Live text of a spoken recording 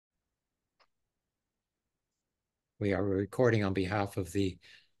We are recording on behalf of the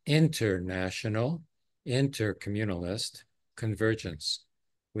International Intercommunalist Convergence,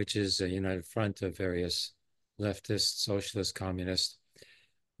 which is a united front of various leftist, socialist, communist,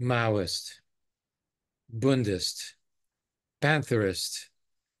 Maoist, Bundist, Pantherist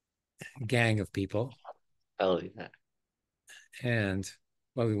gang of people. Hell yeah. And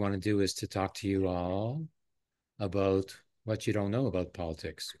what we want to do is to talk to you all about what you don't know about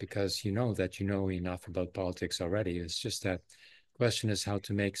politics, because you know that you know enough about politics already. It's just that question is how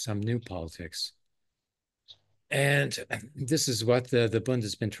to make some new politics. And this is what the Bund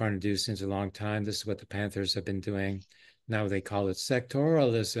has been trying to do since a long time. This is what the Panthers have been doing. Now they call it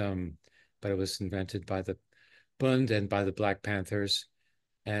sectoralism, but it was invented by the Bund and by the Black Panthers.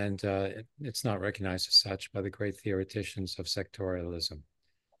 And it's not recognized as such by the great theoreticians of sectorialism,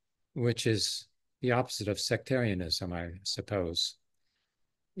 which is the opposite of sectarianism, I suppose.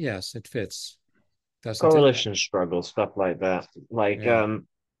 Yes, it fits, doesn't it? Coalition struggle, stuff like that. Like, Yeah.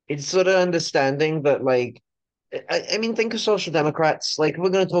 it's sort of understanding that, like, I mean, think of social democrats. Like, we're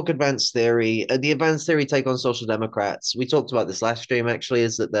going to talk advanced theory. The advanced theory take on social democrats. We talked about this last stream, actually,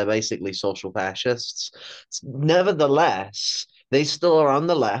 is that they're basically social fascists. Nevertheless, they still are on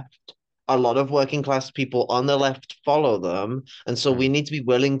the left. A lot of working class people on the left follow them. And so we Mm. need to be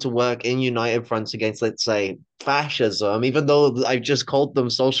willing to work in united fronts against, let's say, fascism, even though I've just called them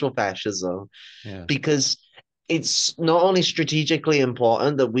social fascism, Yeah. because it's not only strategically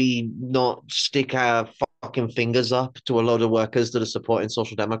important that we not stick our fucking fingers up to a load of workers that are supporting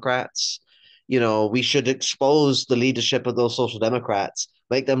social democrats. You know, we should expose the leadership of those social democrats,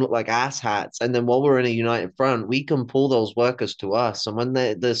 make them look like asshats, and then while we're in a united front, we can pull those workers to us. And when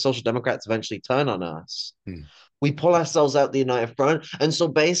the social democrats eventually turn on us, Mm. we pull ourselves out the united front. And so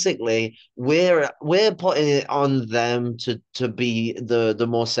basically we're putting it on them to be the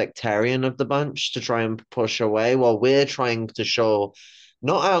more sectarian of the bunch, to try and push away, while we're trying to show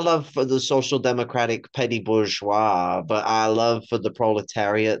not our love for the social democratic petty bourgeois, but our love for the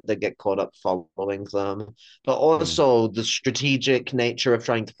proletariat that get caught up following them, but Mm. also the strategic nature of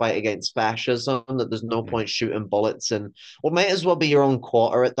trying to fight against fascism, that there's no Mm. point shooting bullets and well, may as well be your own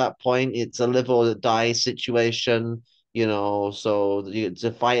quarter at that point. It's a live or die situation, you know. So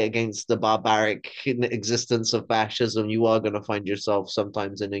to fight against the barbaric existence of fascism, you are going to find yourself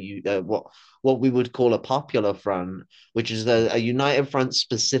sometimes in what we would call a popular front, which is Mm. a united front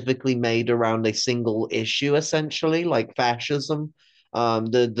specifically made around a single issue, essentially, like fascism.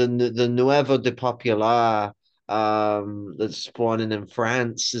 The Nuevo de Popular that's spawning in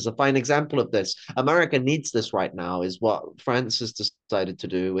France is a fine example of this. America needs this right now, is what France has decided to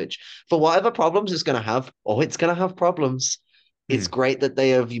do, which for whatever problems it's going to have, it's going to have problems. It's Mm. great that they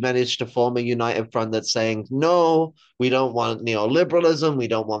have managed to form a united front that's saying, no, we don't want neoliberalism. We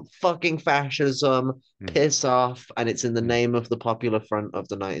don't want fucking fascism. Mm. Piss off. And it's in the Mm. name of the Popular Front of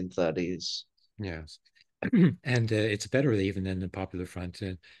the 1930s. Yes. And it's better even than the Popular Front.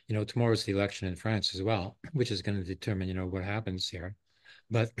 Tomorrow's the election in France as well, which is going to determine, what happens here.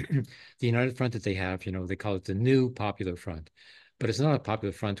 But the United Front that they have, they call it the New Popular Front. But it's not a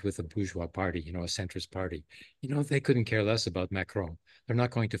popular front with a bourgeois party, a centrist party. They couldn't care less about Macron. They're not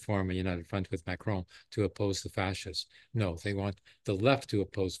going to form a united front with Macron to oppose the fascists. No, they want the left to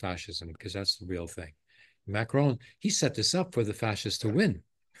oppose fascism because that's the real thing. Macron, he set this up for the fascists to win.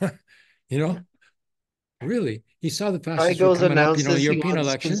 you know, really, he saw the Guy fascists were goes coming up, announces he European wants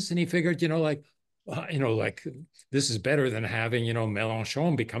elections, and he figured, like this is better than having,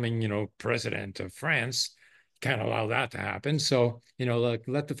 Mélenchon becoming, president of France. Can't allow that to happen. So, like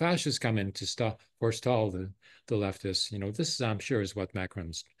let the fascists come in to stop forestall the leftists. This is, I'm sure, is what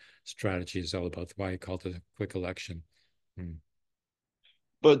Macron's strategy is all about. Why he called it a quick election. Hmm.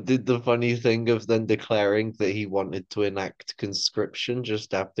 But did the funny thing of then declaring that he wanted to enact conscription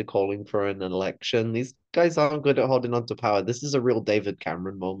just after calling for an election. These guys aren't good at holding on to power. This is a real David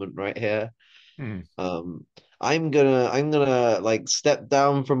Cameron moment right here. Hmm. Um, I'm gonna like step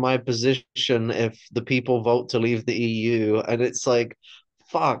down from my position if the people vote to leave the EU. And it's like,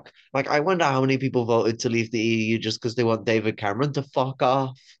 fuck. Like, I wonder how many people voted to leave the EU just because they want David Cameron to fuck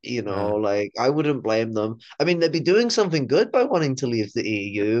off. You know, like I wouldn't blame them. I mean, they'd be doing something good by wanting to leave the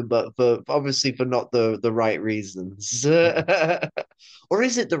EU, but for obviously for not the right reasons. Hmm. Or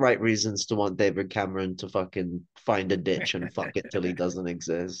is it the right reasons to want David Cameron to fucking find a ditch and fuck it till he doesn't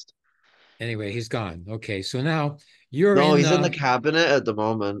exist? Anyway, he's gone. Okay, so now you're No, in. he's in the cabinet at the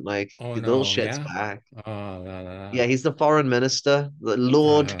moment. Like, Oh the little no, shit's yeah. back. Oh, la, la, Yeah, la. he's the foreign minister, the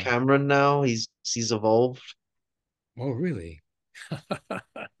Lord Uh, Cameron now. He's evolved. oh, really?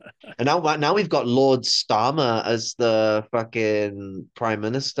 And now we've got Lord Starmer as the fucking prime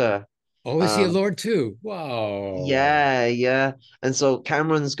minister. Oh, is he a Um, lord too? Wow. yeah, yeah. And so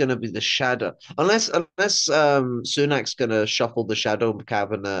Cameron's gonna be the shadow. Unless Sunak's gonna shuffle the shadow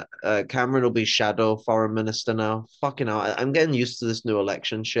cabinet, Cameron will be shadow foreign minister now. Fucking hell. I'm getting used to this new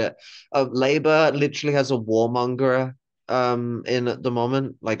election shit. Labour literally has a warmonger in at the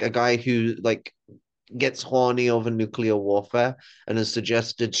moment, like a guy who like gets horny over nuclear warfare and has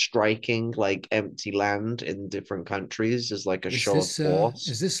suggested striking like empty land in different countries as like a show of force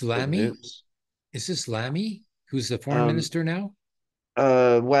Is this with Lammy? nukes. Is this Lammy, who's the foreign Um, minister now?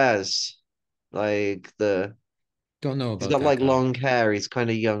 Wes, like the Don't know he's about got that like guy. long hair. He's kind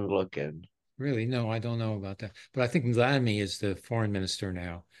of young looking. Really? No, I don't know about that. But I think Lammy is the foreign minister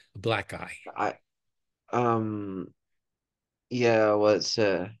now, a black guy. I um yeah, what's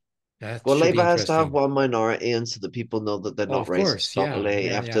That well, should be Labour has to have interesting. one minority, and so that people know that they're Oh, not of racist course. Yeah. totally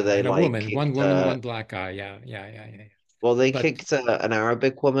Yeah. after Yeah. they And a like woman, one kicked woman, one black guy. Yeah. Yeah. Yeah. Yeah. Yeah. well, they But, kicked an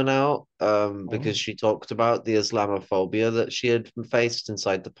Arabic woman out because oh, she talked about the Islamophobia that she had faced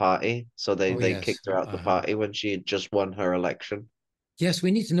inside the party. So oh, they yes. kicked her out the party when she had just won her election. Yes,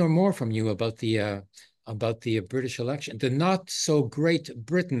 we need to know more from you about the British election. The not so great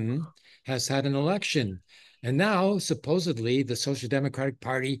Britain has had an election, and now supposedly the Social Democratic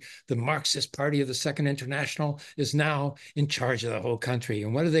Party, the Marxist Party of the Second International, is now in charge of the whole country.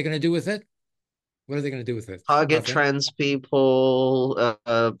 And what are they going to do with it? What are they going to do with it? Target Nothing. trans people,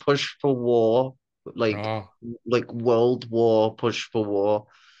 push for war, like Oh, like World War, push for war.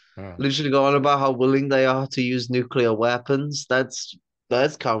 oh. Literally go on about how willing they are to use nuclear weapons. That's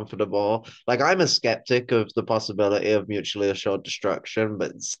comfortable. Like I'm a skeptic of the possibility of mutually assured destruction,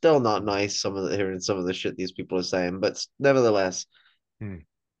 but it's still not nice hearing some of the shit these people are saying. But nevertheless, Hmm.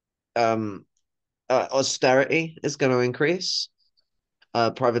 um, austerity is going to increase.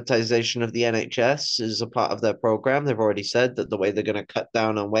 Privatization of the NHS is a part of their program. They've already said that the way they're going to cut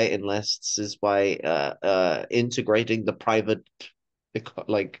down on waiting lists is by integrating the private,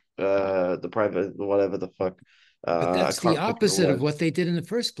 the private whatever the fuck. But I that's the can't think of the opposite of word. what they did in the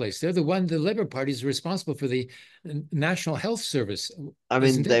first place. The Labour Party is responsible for the National Health Service, I mean,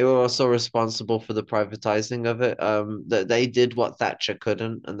 isn't they it? were also responsible for the privatizing of it. That they did what Thatcher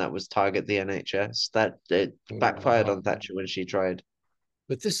couldn't, and that was target the NHS. That it backfired on Wow. Thatcher when she tried.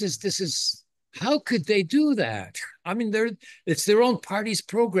 But this is how could they do that? I mean, it's their own party's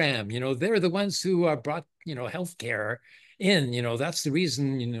program. They're the ones who brought healthcare in. That's the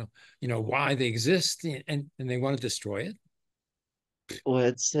reason. Why they exist, and they want to destroy it.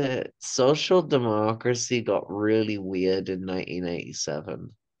 What's it? Social democracy got really weird in 1987.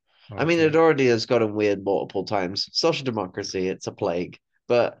 I mean, it Okay, already has gotten weird multiple times. Social democracy, it's a plague.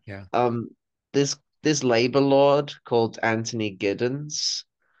 But yeah. um, this Labour lord called Anthony Giddens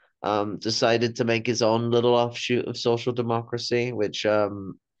decided to make his own little offshoot of social democracy, which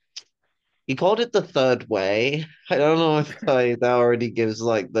he called it the third way. I don't know if that already gives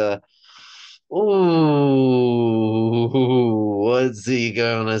like the ooh, what's he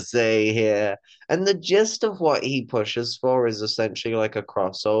gonna say here? And the gist of what he pushes for is essentially like a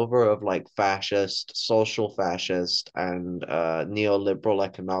crossover of like fascist, social fascist, and neoliberal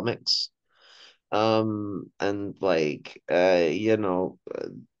economics. And like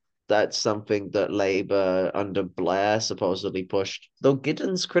that's something that Labour under Blair supposedly pushed. Though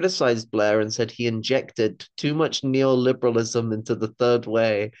Giddens criticized Blair and said he injected too much neoliberalism into the third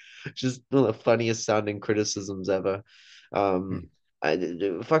way, which is one of the funniest sounding criticisms ever. Um,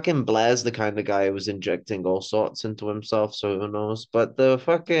 Hmm. fucking Blair's the kind of guy who was injecting all sorts into himself, so who knows? But the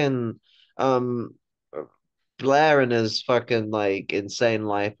fucking um Blair and his fucking like insane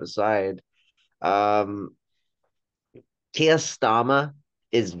life aside, um Keir Starmer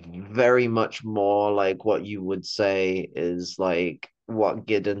is very much more like what you would say is like what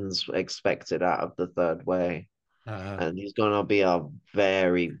Giddens expected out of the third way. Uh, And he's gonna be a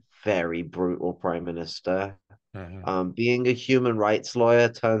very, very brutal prime minister. uh, Being a human rights lawyer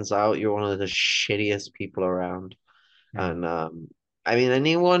turns out you're one of the shittiest people around. hmm. And I mean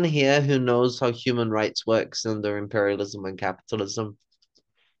anyone here who knows how human rights works under imperialism and capitalism,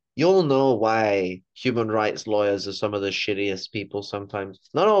 you'll know why human rights lawyers are some of the shittiest people sometimes.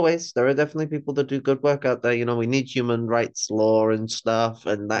 Not always. There are definitely people that do good work out there. You know, we need human rights law and stuff,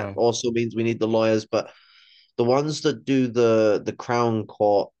 and that Well, also means we need the lawyers, but the ones that do the crown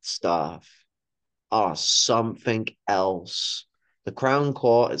court stuff are something else. The crown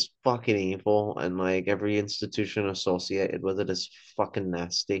court is fucking evil, and like every institution associated with it is fucking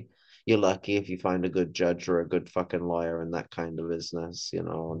nasty. you're lucky if you find a good judge or a good fucking lawyer in that kind of business.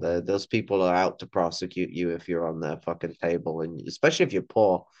 Those people are out to prosecute you if you're on their fucking table, and especially if you're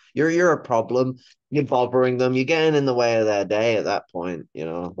poor. You're a problem. You're bothering them. You're getting in the way of their day at that point.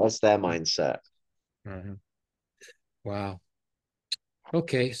 That's their mindset. Mhm. Wow.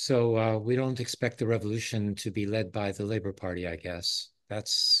 Okay, so we don't expect the revolution to be led by the Labor Party, I guess.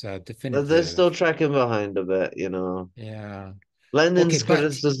 That's But they're still definitive. tracking behind a bit. Yeah. Okay, Lenin's but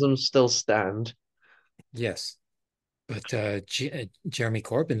criticisms still stand. yes, but Jeremy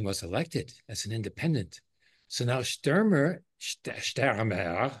Corbyn was elected as an independent. So now Sturmer,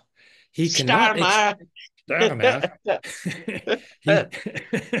 he cannot Starmer! Sturmer, he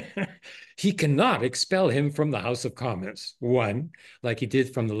he cannot expel him from the House of Commons. One, like he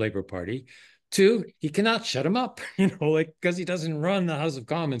did from the Labour Party. Two, he cannot shut him up, like because he doesn't run the House of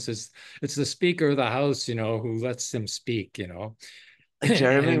Commons. It's the Speaker of the House, who lets him speak.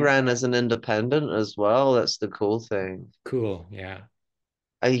 Jeremy And ran as an independent as well. That's the cool thing. cool, yeah.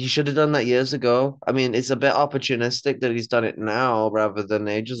 He should have done that years ago. I mean, it's a bit opportunistic that he's done it now rather than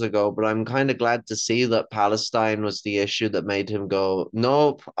ages ago, but I'm kind of glad to see that Palestine was the issue that made him go,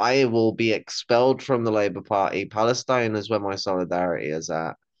 nope, I will be expelled from the Labour Party. Palestine is where my solidarity is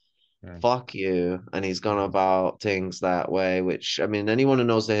at. Yeah. Fuck you. And he's gone Mhm. about things that way, which, I mean, anyone who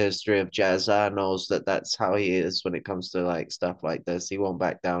knows the history of Jezza knows that that's how he is when it comes to like stuff like this. He won't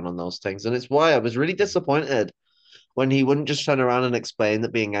back down on those things. And it's why I was really disappointed when he wouldn't just turn around and explain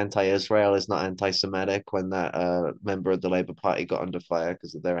that being anti-Israel is not anti-Semitic when that member of the Labour Party got under fire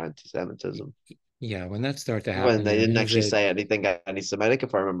because of their anti-Semitism. Yeah, when that started to When happen, they and didn't he actually did, say anything anti-Semitic,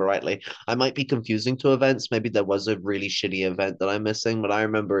 if I remember rightly. I might be confusing two events. Maybe there was a really shitty event that I'm missing, but I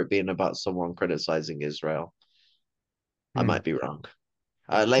remember it being about someone criticizing Israel. I hmm, might be wrong.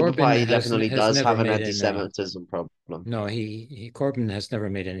 Labour Corbyn Party has definitely has does never have an made an anti-Semitism problem. no, Corbyn has never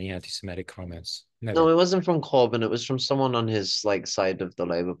made any anti-Semitic comments. No, Never. it wasn't from Corbyn. It was from someone on his like side of the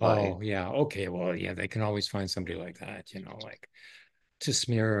Labour Party. Oh, yeah. Okay. Well, yeah, they can always find somebody like that, like to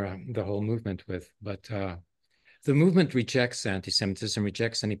smear the whole movement with. But the movement rejects anti-Semitism,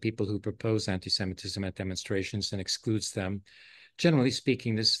 rejects any people who propose anti-Semitism at demonstrations and excludes them. Generally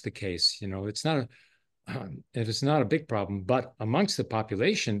speaking, this is the case. It is not a big problem, but amongst the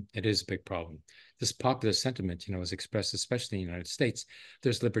population, it is a big problem. This popular sentiment, is expressed especially in the United States.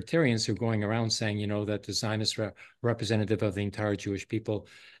 There's libertarians who are going around saying, that the Zionists are representative of the entire Jewish people,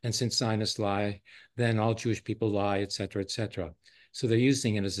 and since Zionists lie, then all Jewish people lie, et cetera, et cetera. So they're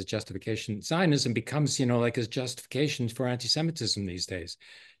using it as a justification. Zionism becomes, like a justification for anti-Semitism these days.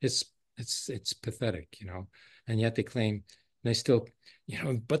 It's it's pathetic, and yet they still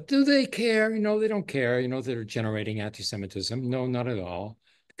but do they care? They don't care, they're generating anti-Semitism. No, not at all,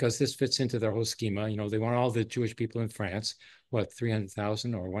 because this fits into their whole schema. They want all the Jewish people in France, what,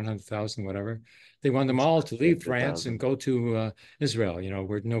 300,000 or 100,000, whatever. They want them It's all about to leave France and 300,000. go to Israel,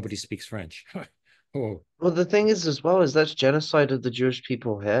 where nobody speaks French. Oh, Well, the thing is, as well, is that's genocide of the Jewish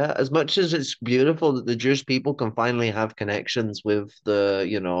people here. As much as it's beautiful that the Jewish people can finally have connections with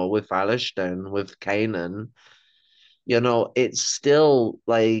with Palestine, with Canaan, it's still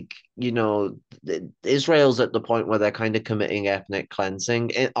like, Israel's at the point where they're kind of committing ethnic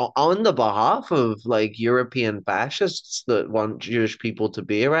cleansing on the behalf of like European fascists that want Jewish people to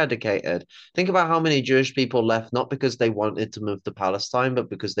be eradicated. Think about how many Jewish people left, not because they wanted to move to Palestine, but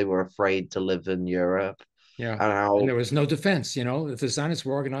because they were afraid to live in Europe. yeah. And And how there was no defense, If the Zionists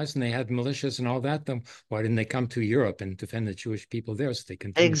were organized and they had militias and all that, then why didn't they come to Europe and defend the Jewish people there so they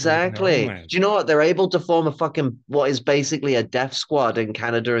continue to live in their Exactly. Do homeland? you know what? They're able to form a fucking what is basically a death squad in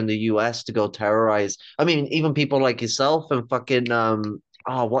Canada and the US to go terrorize. I mean, even people like yourself and fucking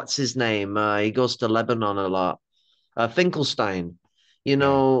what's his name? He goes to Lebanon a lot. Finkelstein. Yeah,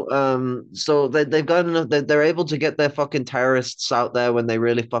 So they've got enough. They're able to get their fucking terrorists out there when they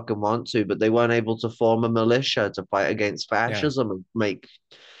really fucking want to, but they weren't able to form a militia to fight against yeah. fascism and make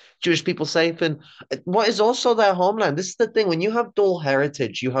Jewish people safe. And what is also their homeland? This is the thing. When you have dual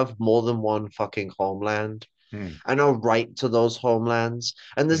heritage, you have more than one fucking homeland Hmm, and a right to those homelands.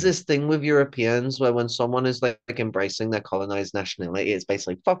 And there's hmm. this thing with Europeans where when someone is like embracing their colonized nationality, it's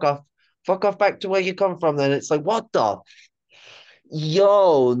basically fuck off back to where you come from. Then it's like, what the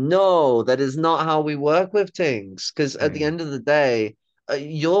Yo, no, that is not how we work with things. Because at the Hmm. end of the day,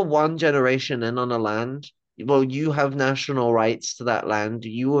 you're one generation in on a land. Well, you have national rights to that land.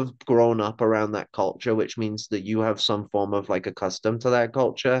 You have grown up around that culture, which means that you have some form of like a custom to that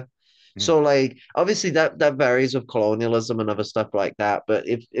culture. Hmm. So, like, obviously that varies with colonialism and other stuff like that. But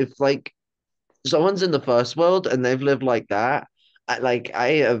if like someone's in the first world and they've lived like that,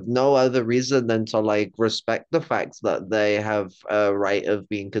 I have no other reason than to like respect the fact that they have a right of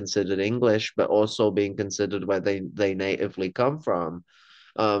being considered English, but also being considered where they natively come from.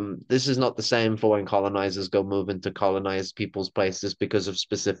 This is not the same for when colonizers go move into colonized people's places because of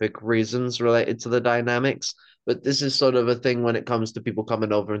specific reasons related to the dynamics. But this is sort of a thing when it comes to people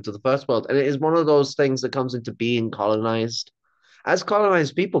coming over into the first world. And it is one of those things that comes into being colonized. As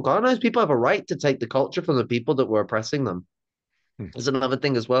colonized people have a right to take the culture from the people that were oppressing them. Hmm. Is another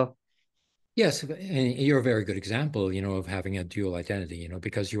thing as well. Yes, and you're a very good example, of having a dual identity,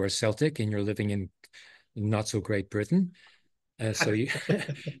 because you are Celtic and you're living in not so great Britain. So you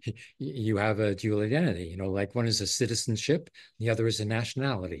you have a dual identity, like one is a citizenship, the other is a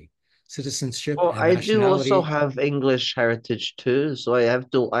nationality. Citizenship Well, and I do also nationality, have English heritage too, so I have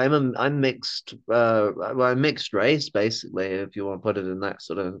to. I'm mixed. Well, I'm mixed race basically, if you want to put it in that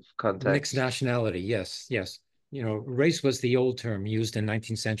sort of mixed context. nationality. Yes, yes. Race was the old term used in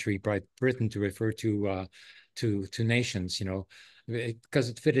 19th century Britain to refer to nations, because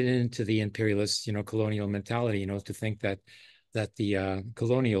it fitted into the imperialist, colonial mentality, to think that the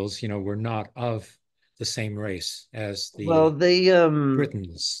colonials, were not of the same race as Well, the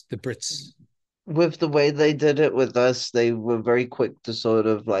the Brits. with the way they did it with us, they were very quick to sort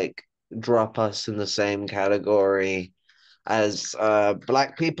of like drop us in the same category as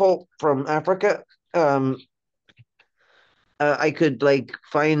black people from Africa. Um, I could like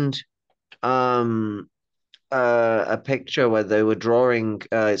find um a picture where they were drawing.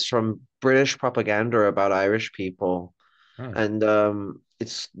 It's from British propaganda about Irish people, Oh, and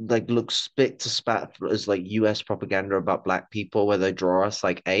it's like looks spit to spat as like US propaganda about black people, where they draw us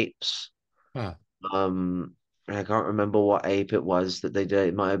like apes. ah, Um, I can't remember what ape it was that they did.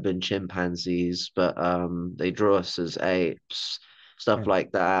 It might have been chimpanzees, but they drew us as apes, stuff ah,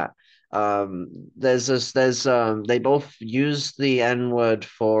 like that. They both use the N-word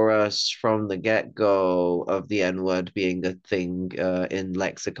for us from the get-go of the N-word being a thing in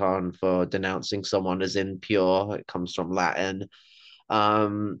lexicon for denouncing someone as impure. It comes from Latin.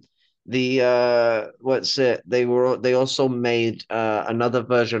 Um, what's it? They also made another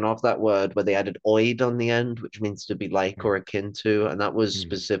version of that word where they added oid on the end, which means to be like mm, or akin to, and that was mm.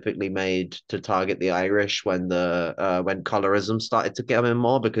 specifically made to target the Irish when colorism started to come in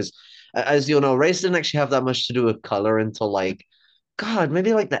more because as you know, race didn't actually have that much to do with color until like God,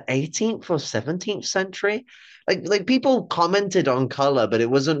 maybe like the 18th or 17th century. Like people commented on color, but it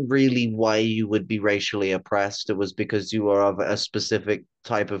wasn't really why you would be racially oppressed. It was because you were of a specific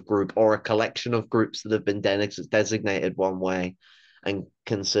type of group or a collection of groups that have been designated one way and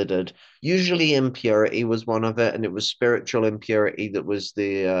considered. Usually impurity was one of it, and it was spiritual impurity that was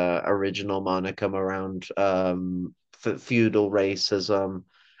the original monicum around feudal racism.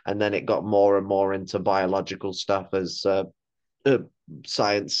 And then it got more and more into biological stuff as uh,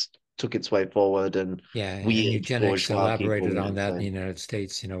 science took its way forward and Yeah, and weird eugenics bourgeois people elaborated went on that in the insane. United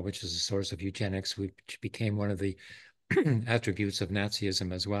States, which is the source of eugenics, which became one of the attributes of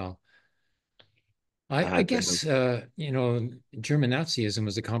Nazism as well. I Damn. guess, German Nazism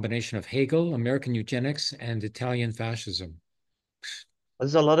was a combination of Hegel, American eugenics, and Italian fascism.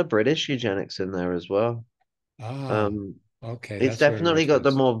 There's a lot of British eugenics in there as well. Ah, Um, okay, it's that's where definitely it got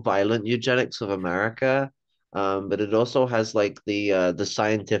the goes. more violent eugenics of America, but it also has like the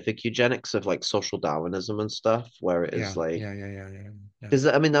scientific eugenics of like social Darwinism and stuff, where it is Yeah, like yeah, yeah, yeah, yeah, yeah. because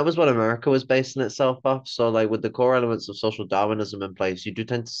I mean that was what America was basing itself off. So like with the core elements of social Darwinism in place, you do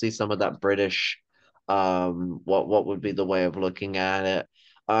tend to see some of that British, what would be the way of looking at it,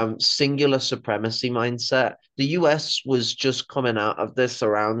 singular supremacy mindset. The US was just coming out of this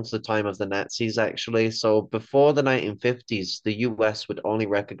around the time of the Nazis, actually. So before the 1950s, the US would only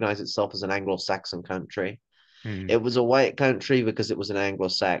recognize itself as an Anglo-Saxon country. Hmm. It was a white country because it was an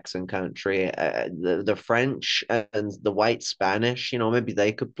Anglo-Saxon country. The French and the white Spanish, maybe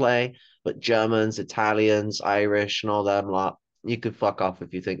they could play, but Germans, Italians, Irish, and all them lot, you could fuck off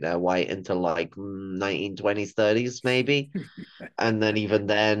if you think they're white until like 1920s, 30s, maybe. And then even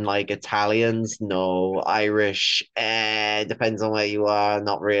then, like Italians, no, Irish, depends on where you are,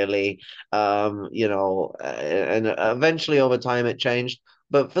 not really. And eventually over time it changed.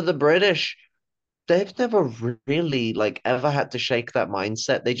 But for the British, they've never really like ever had to shake that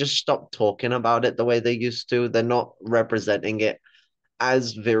mindset. They just stopped talking about it the way they used to. They're not representing it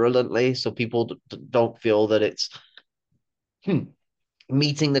as virulently, so people don't feel that it's hmm,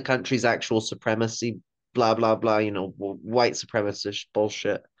 meeting the country's actual supremacy. Blah blah blah. White supremacist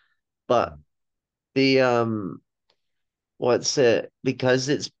bullshit. But the what's it? Because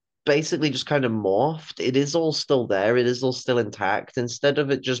it's basically just kind of morphed. It is all still there. It is all still intact. Instead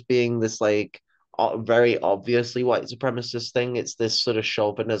of it just being this like very obviously white supremacist thing. It's this sort of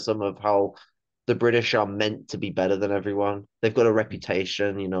chauvinism of how the British are meant to be better than everyone. They've got a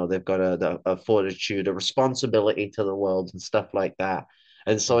reputation, they've got a fortitude, a responsibility to the world and stuff like that.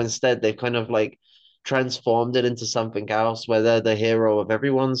 And so instead, they've kind of like transformed it into something else where they're the hero of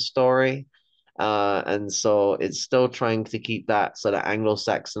everyone's story. And so it's still trying to keep that sort of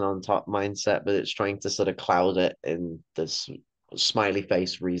Anglo-Saxon on top mindset, but it's trying to sort of cloud it in this smiley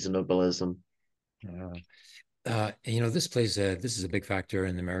face reasonableism. This is a big factor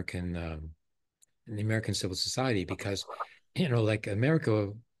in the American civil society because, like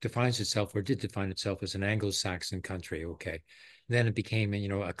America defines itself or did define itself as an Anglo-Saxon country. Okay. Then it became,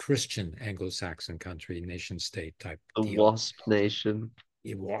 a Christian Anglo-Saxon country, nation state type The deal. WASP nation.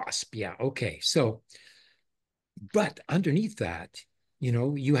 WASP. Yeah. Okay. So, but underneath that,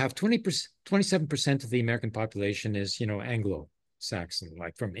 you have 20%, 27% of the American population is, Anglo-Saxon,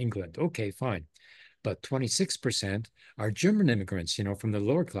 like from England. Okay, fine. But 26% are German immigrants, from the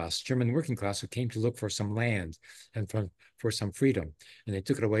lower class, German working class, who came to look for some land and for some freedom. And they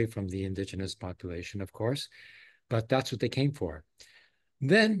took it away from the indigenous population, of course, but that's what they came for.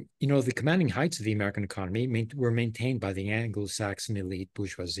 Then, the commanding heights of the American economy were maintained by the Anglo-Saxon elite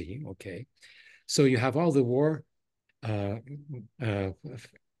bourgeoisie. Okay. So you have all the uh, uh,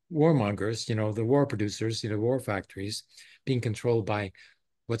 warmongers, the war producers, war factories being controlled by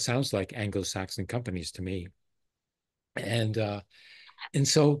what sounds like Anglo-Saxon companies to me. And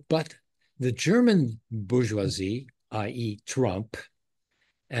but the German bourgeoisie, i.e., Trump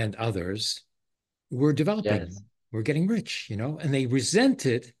and others, were Yes. developing, were getting rich, and they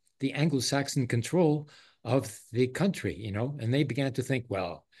resented the Anglo-Saxon control of the country, and they began to think,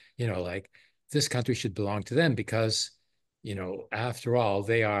 well, like this country should belong to them because, after all,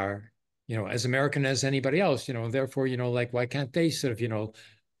 they are, as American as anybody else, and therefore, like, why can't they sort of,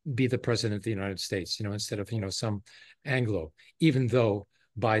 be the president of the United States, instead of, some Anglo, even though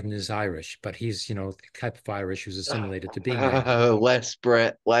Biden is Irish, but he's, the type of Irish who's assimilated to being Anglo. West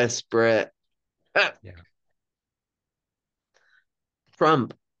Brit, West Brit. Yeah.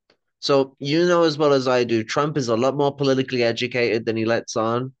 Trump. So you know as well as I do, Trump is a lot more politically educated than he lets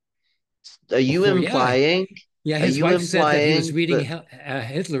on. Are you Oh, yeah. implying? Yeah. Are His you wife said that he was implying reading that?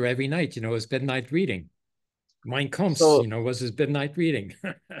 Hitler every night, his midnight reading. Mein Kampf, So was his midnight reading. He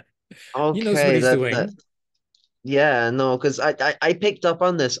knows what okay, he's that doing. yeah, no, because I picked up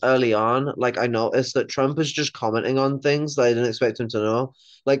on this early on. Like I noticed that Trump is just commenting on things that I didn't expect him to know.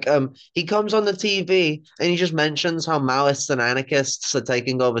 Like he comes on the TV and he just mentions how Maoists and anarchists are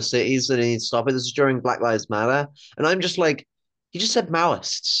taking over cities and he needs to stop it. This is during Black Lives Matter. And I'm just like, he just said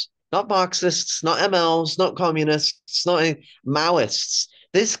Maoists, not Marxists, not MLs, not communists, not Maoists.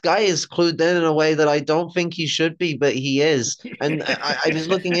 This guy is clued in a way that I don't think he should be, but he is. And I was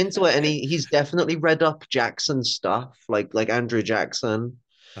looking into it, and he's definitely read up Jackson stuff, like Andrew Jackson,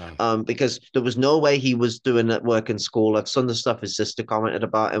 uh, because there was no way he was doing that work in school. Like some of the stuff his sister commented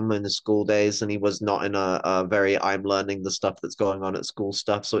about him in the school days, and he was not in a very I'm learning the stuff that's going on at school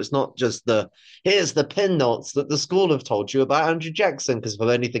stuff. So it's not just here's the pin notes that the school have told you about Andrew Jackson, because if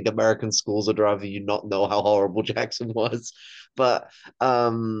anything, American schools would rather you not know how horrible Jackson was. But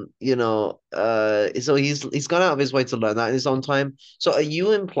so he's gone out of his way to learn that in his own time. So are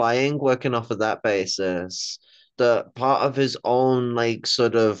you implying, working off of that basis, that part of his own like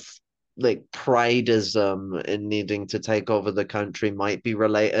sort of like prideism in needing to take over the country might be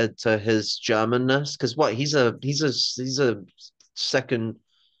related to his Germanness? Because what he's a second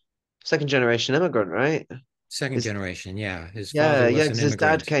generation immigrant, right? second His generation. Yeah. His Yeah, father yeah, was an because his dad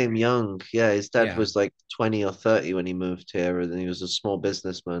immigrant. came young. Yeah, his dad Yeah. was like 20 or 30 when he moved here, and he was a small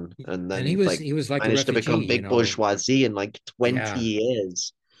businessman, and And he then was like he was like a managed to refugee, become big bourgeoisie in like 20 Yeah.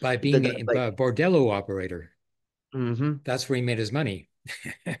 years. By The, being the, a like, bordello operator. mhm. That's where he made his money.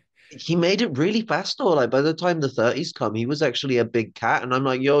 He made it really fast though. Like by the time the 30s come, he was actually a big cat. And I'm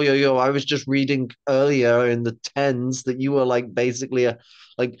like, yo, yo, yo, I was just reading earlier in the tens that you were like basically a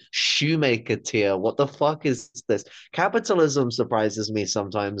like shoemaker tier. What the fuck is this? Capitalism surprises me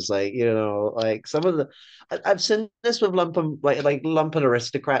sometimes. Like, like some of the I've seen this with lumpen like lumpen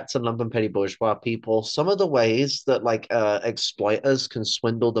aristocrats and lumpen petty bourgeois people. Some of the ways that like exploiters can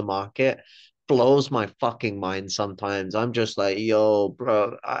swindle the market blows my fucking mind sometimes. I'm just like, yo,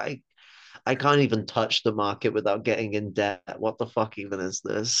 bro, I can't even touch the market without getting in debt. What the fuck even is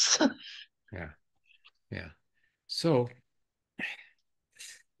this? Yeah. Yeah. So,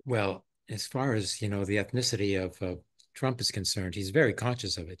 well, as far as, the ethnicity of Trump is concerned, he's very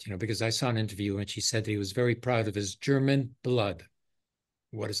conscious of it, because I saw an interview and she said that he was very proud of his German blood.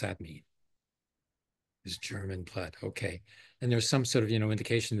 What does that mean? His German blood. Okay. And there's some sort of,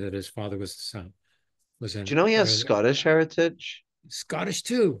 indication that his father was Was Do in you know he has or Scottish heritage? Scottish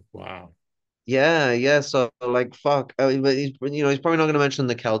too. Wow. Yeah, yeah. So like, fuck. But he's he's probably not going to mention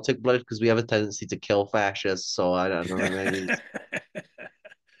the Celtic blood because we have a tendency to kill fascists. So I don't know. Maybe.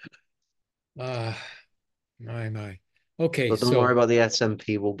 Ah, my. Okay, But don't worry so about the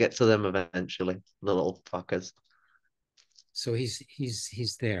SMP. We'll get to them eventually. The little fuckers.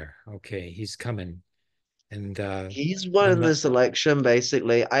 he's there. Okay, he's coming. And He's the won this election,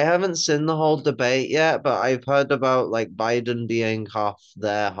 basically. I haven't seen the whole debate yet, but I've heard about like Biden being half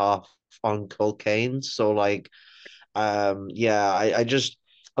there, half on cocaine. So like, yeah, I just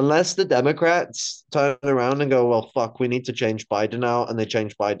unless the Democrats turn around and go, well, fuck, we need to change Biden out, and they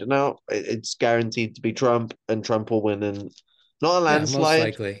change Biden out, it's guaranteed to be Trump, and Trump will win in not a yeah, most landslide.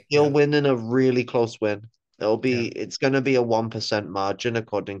 likely. He'll Yeah. win in a really close win. Yeah. It's gonna be a 1% margin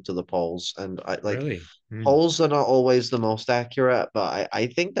according to the polls, and I like Really? Hmm. polls are not always the most accurate, but I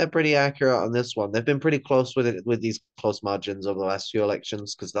think they're pretty accurate on this one. They've been pretty close with it with these close margins over the last few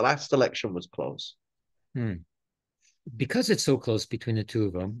elections because the last election was close. Hmm. Because it's so close between the two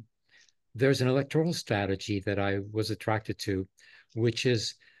of them, there's an electoral strategy that I was attracted to, which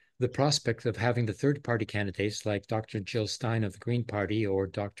is the prospect of having the third party candidates like Dr. Jill Stein of the Green Party or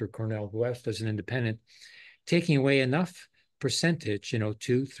Dr. Cornel West as an independent, taking away enough percentage, 2,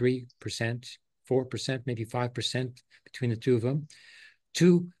 3%, 4%, maybe 5% between the two of them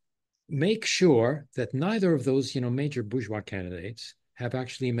to make sure that neither of those, major bourgeois candidates have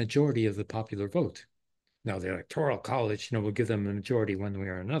actually a majority of the popular vote. Now, the Electoral College, will give them a majority one way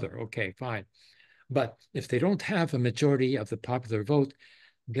or another. Okay, fine. But if they don't have a majority of the popular vote,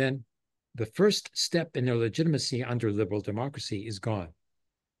 then the first step in their legitimacy under liberal democracy is gone.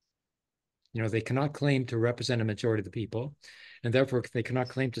 They cannot claim to represent a majority of the people, and therefore they cannot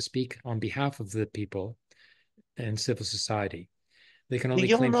claim to speak on behalf of the people and civil society. They can Do only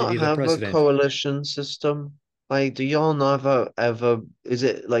y'all claim to not be the have a president. coalition system? Like, do y'all never ever, is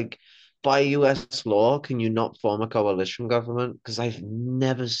it like by US law, can you not form a coalition government? Because I've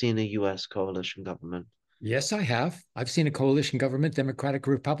never seen a US coalition government. Yes, I have. I've seen a coalition government, Democratic,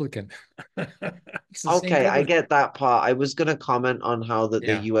 Republican. It's the same Okay, I government. get that part. I was gonna comment on how that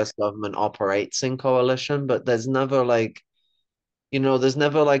the Yeah. US government operates in coalition, but there's never like, there's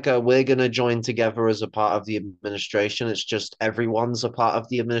never like a we're gonna join together as a part of the administration. It's just everyone's a part of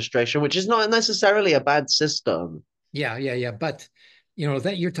the administration, which is not necessarily a bad system. Yeah, yeah, yeah. But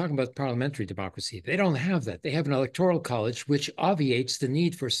that you're talking about parliamentary democracy. They don't have that. They have an electoral college, which obviates the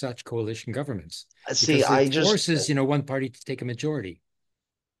need for such coalition governments See, because it I just forces, one party to take a majority.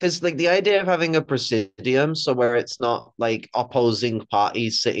 because like the idea of having a presidium, so where it's not like opposing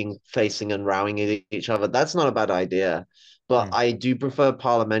parties sitting facing and rowing at each other, that's not a bad idea. But Hmm. I do prefer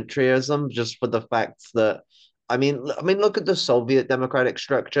parliamentarism just for the fact that I mean, look at the Soviet democratic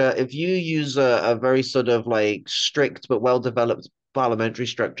structure. If you use a very sort of like strict but well-developed parliamentary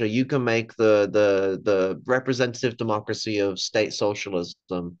structure, you can make the representative democracy of state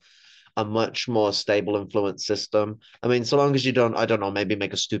socialism a much more stable influence system. I mean, so long as you don't, I don't know, maybe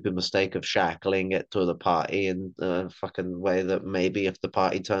make a stupid mistake of shackling it to the party in a fucking way that maybe if the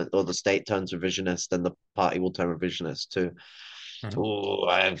party turns or the state turns revisionist, then the party will turn revisionist too. Hmm. Oh,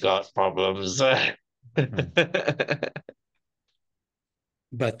 I've got problems. Hmm.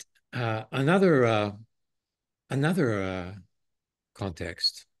 But another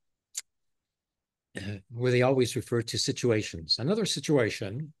context where they always refer to situations. Another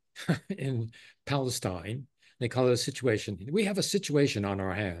situation in Palestine, they call it a situation. We have a situation on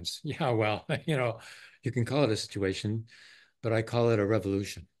our hands. Yeah, well, you can call it a situation, but I call it a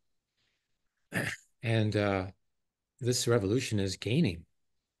revolution. And this revolution is gaining,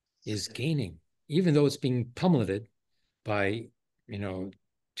 even though it's being pummeled by, you know,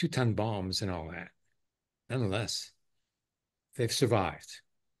 2-ton bombs and all that. Nonetheless, they've survived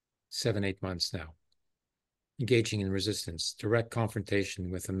 7, 8 months now, engaging in resistance, direct confrontation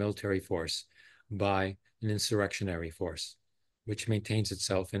with a military force by an insurrectionary force, which maintains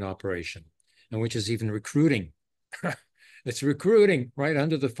itself in operation and which is even recruiting. It's recruiting right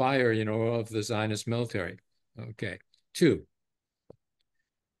under the fire, of the Zionist military. Okay. Two,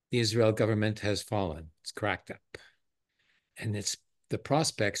 the Israel government has fallen. It's cracked up. And it's the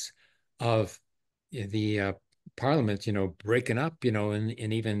prospects of the parliament, breaking up,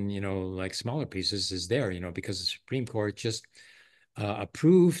 in even, like smaller pieces is there, because the Supreme Court just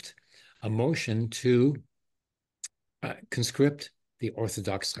approved a motion to conscript the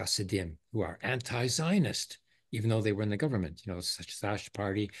Orthodox Hasidim, who are anti-Zionist, even though they were in the government, such as the Ash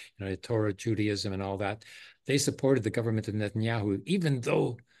Party, Torah, Judaism, and all that. They supported the government of Netanyahu, even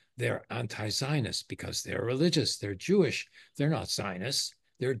though they're anti-Zionist because they're religious, they're Jewish, they're not Zionists,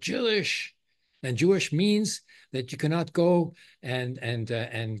 they're Jewish. And Jewish means that you cannot go and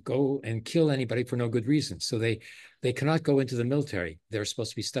go and kill anybody for no good reason. So they cannot go into the military. They're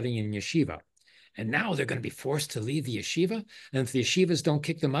supposed to be studying in yeshiva. And now they're going to be forced to leave the yeshiva. And if the yeshivas don't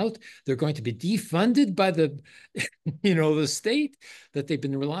kick them out, they're going to be defunded by the, the state that they've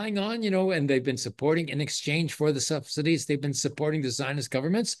been relying on, and they've been supporting in exchange for the subsidies. They've been supporting the Zionist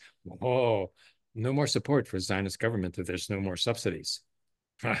governments. Oh, no more support for Zionist government if there's no more subsidies.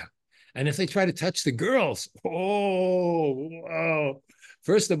 And if they try to touch the girls, oh,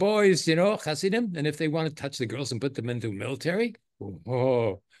 first the boys, Hasidim, and if they want to touch the girls and put them into military,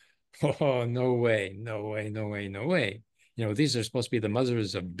 oh, oh, no way, no way, no way, no way. These are supposed to be the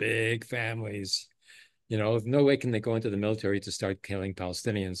mothers of big families. No way can they go into the military to start killing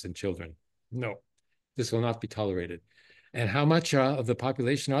Palestinians and children. No, this will not be tolerated. And how much of the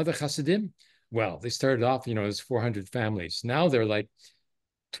population are the Hasidim? Well, they started off, as 400 families. Now they're like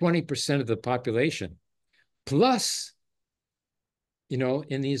 20% of the population. Plus,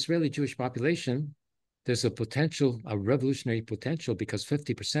 in the Israeli Jewish population, there's a revolutionary potential because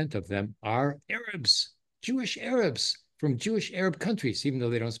 50% of them are Arabs, Jewish Arabs from Jewish Arab countries, even though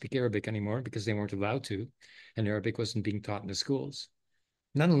they don't speak Arabic anymore because they weren't allowed to, and Arabic wasn't being taught in the schools.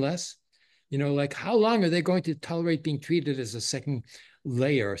 Nonetheless, like how long are they going to tolerate being treated as a second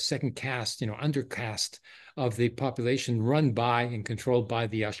layer, second caste, undercast of the population run by and controlled by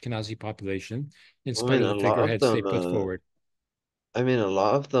the Ashkenazi population, in I spite mean, of a the lot of figureheads they them, put forward? a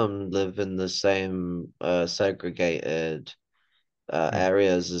lot of them live in the same segregated Hmm,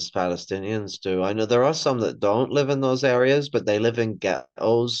 areas as Palestinians do. I know there are some that don't live in those areas, but they live in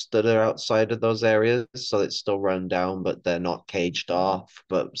ghettos that are outside of those areas, so it's still run down, but they're not caged off.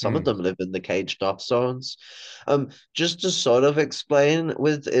 But some of hmm, them live in the caged off zones. Just to sort of explain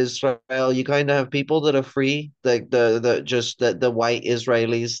with Israel, you kind of have people that are free, like the white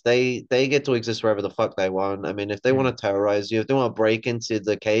Israelis, they get to exist wherever the fuck they want. I mean, if they want hmm, to terrorize you, if they want to break into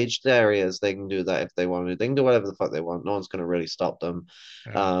the caged areas, they can do that if they want to. They can do whatever the fuck they want. No one's gonna really stop them.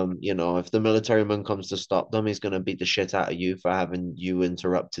 uh, If the military man comes to stop them, he's gonna beat the shit out of you for having you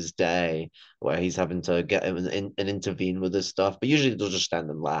interrupt his day, where he's having to get him and intervene with his stuff. But usually they'll just stand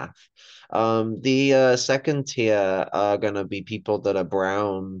and laugh. The second tier are going to be people that are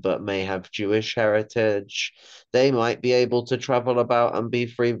brown but may have Jewish heritage. They might be able to travel about and be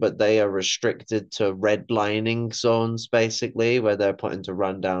free, but they are restricted to redlining zones, basically, where they're put into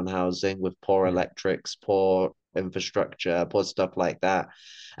rundown housing with poor hmm, electrics, poor infrastructure, poor stuff like that.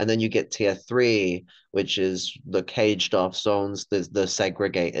 And then you get tier three, which is the caged off zones, the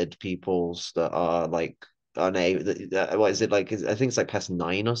segregated peoples that are like unable. What is it like? I think it's like past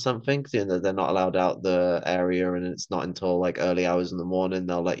 9 or something. They're not allowed out the area, and it's not until like early hours in the morning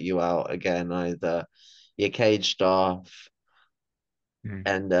they'll let you out again. Either you're caged off, hmm,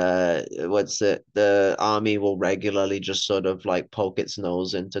 and what's it? The army will regularly just sort of like poke its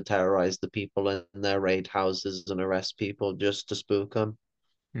nose in to terrorize the people in their raid houses and arrest people just to spook them.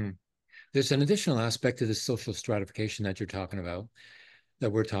 hmm. There's an additional aspect to the social stratification that you're talking about,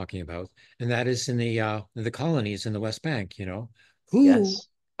 that we're talking about, and that is in the colonies in the West Bank, who Yes.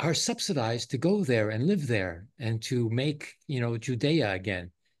 are subsidized to go there and live there and to make, Judea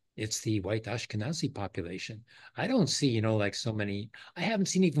again. It's the white Ashkenazi population. I don't see, like so many, I haven't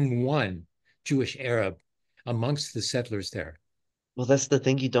seen even one Jewish Arab amongst the settlers there. Well, that's the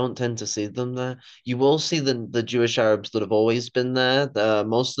thing. You don't tend to see them there. You will see the Jewish Arabs that have always been there.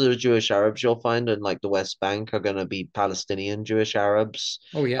 Most of the Jewish Arabs you'll find in like the West Bank are going to be Palestinian Jewish Arabs.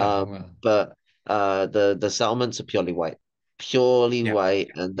 Oh yeah, well, But the settlements are purely yeah,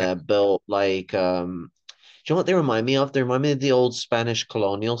 white, and yeah. they're built like do you know what they remind me of? They remind me of the old Spanish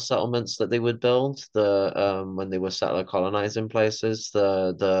colonial settlements that they would build when they were settler colonizing places.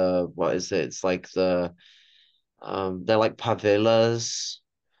 The what is it? It's like they're like favelas.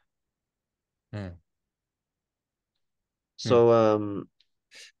 Hmm, hmm. So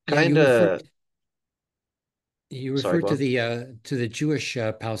Yeah, kind of you sorry, refer go on. to the Jewish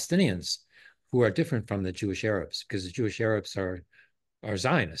Palestinians who are different from the Jewish Arabs because the Jewish Arabs are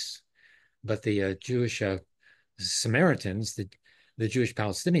Zionists, but the Jewish Samaritans, the Jewish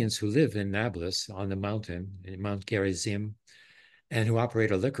Palestinians who live in Nablus on the mountain, in Mount Gerizim, and who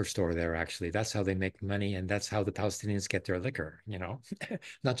operate a liquor store there, actually. That's how they make money, and that's how the Palestinians get their liquor,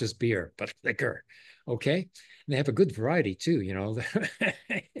 not just beer, but liquor. Okay. And they have a good variety too.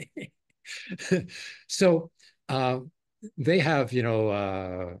 So uh, they have,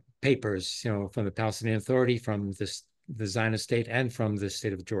 papers, from the Palestinian Authority, from the Zionist state, and from the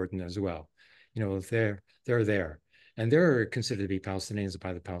state of Jordan as well. They're there, and they're considered to be Palestinians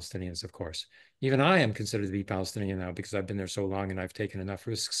by the Palestinians, of course. Even I am considered to be Palestinian now because I've been there so long and I've taken enough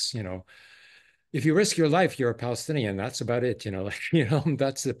risks, if you risk your life, you're a Palestinian. That's about it. Like,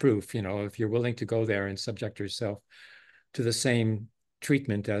 that's the proof. If you're willing to go there and subject yourself to the same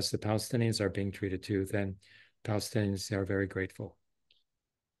treatment as the Palestinians are being treated to, then Palestinians are very grateful.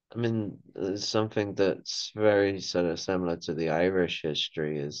 I mean, there's something that's very sort of similar to the Irish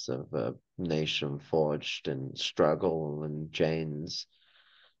history is of a nation forged in struggle and chains.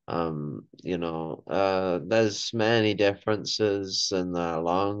 There's many differences in the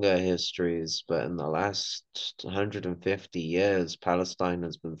longer histories, but in the last 150 years, Palestine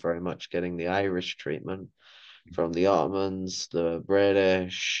has been very much getting the Irish treatment from the Ottomans, the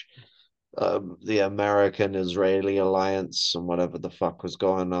British, the American-Israeli alliance and whatever the fuck was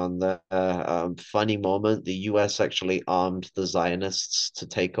going on there. Funny moment, the US actually armed the Zionists to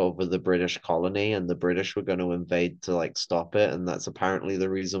take over the British colony, and the British were going to invade to like stop it. And that's apparently the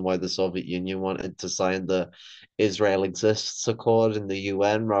reason why the Soviet Union wanted to sign the Israel Exists Accord in the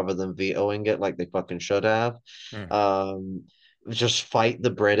UN rather than vetoing it like they fucking should have. Mm. Um, just fight the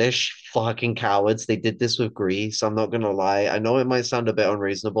British, fucking cowards. They did this with Greece. I'm not gonna lie. I know it might sound a bit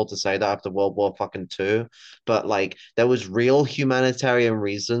unreasonable to say that after World War fucking two, but like there was real humanitarian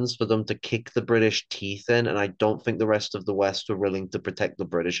reasons for them to kick the British teeth in, and I don't think the rest of the West were willing to protect the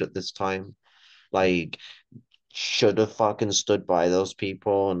British at this time. Like should have fucking stood by those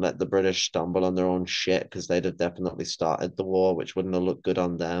people and let the British stumble on their own shit because they'd have definitely started the war, which wouldn't have looked good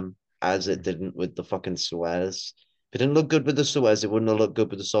on them, as it didn't with the fucking Suez. If it didn't look good with the Suez, it wouldn't have looked good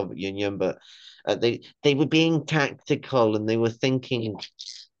with the Soviet Union. But they were being tactical and they were thinking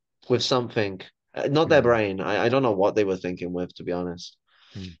with something, not their Mm. brain. I don't know what they were thinking with, to be honest.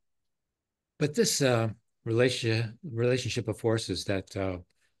 Mm. But this relationship of forces that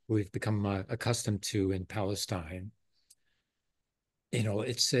we've become accustomed to in Palestine,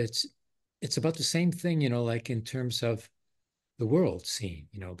 it's about the same thing, like in terms of the world scene,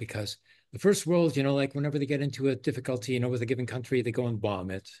 because the first world, like whenever they get into a difficulty, with a given country, they go and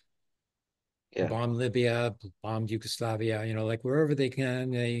bomb it, Yeah. bomb Libya, bomb Yugoslavia, like wherever they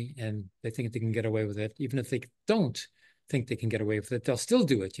can, and they think they can get away with it. Even if they don't think they can get away with it, they'll still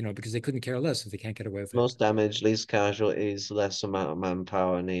do it, because they couldn't care less if they can't get away with it. Most damage, least casualties, less amount of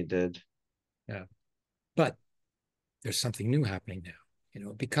manpower needed. Yeah. But there's something new happening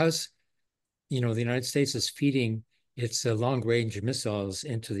now, because, the United States is feeding its long range missiles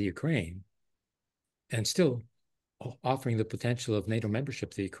into the Ukraine and still offering the potential of NATO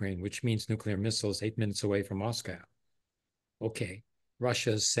membership to Ukraine, which means nuclear missiles 8 minutes away from Moscow. Okay,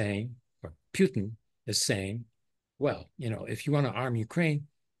 Russia is saying, or Putin is saying, well, if you want to arm Ukraine,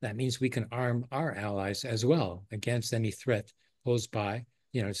 that means we can arm our allies as well against any threat posed by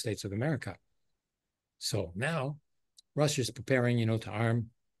the United States of America. So now Russia is preparing, to arm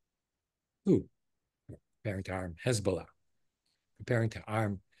who? Preparing to arm Hezbollah, preparing to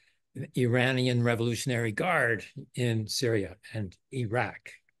arm the Iranian Revolutionary Guard in Syria and Iraq.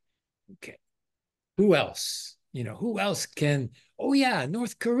 Okay. Who else? Who else can? Oh, yeah,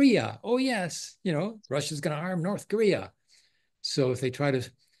 North Korea. Oh, yes. Russia's going to arm North Korea. So if they try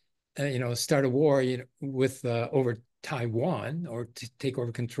to, start a war, with over Taiwan or to take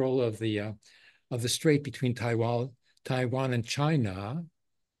over control of the strait between Taiwan and China,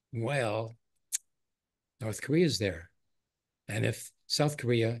 well, North Korea is there. And if South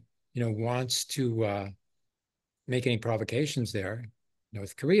Korea, wants to make any provocations there,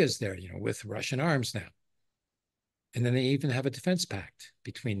 North Korea is there, with Russian arms now. And then they even have a defense pact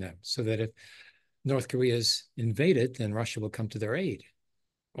between them so that if North Korea is invaded, then Russia will come to their aid.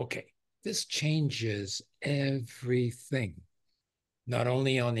 Okay, this changes everything, not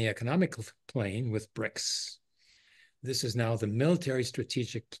only on the economic plane with BRICS. This is now the military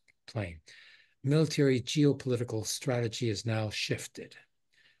strategic plane. Military geopolitical strategy is now shifted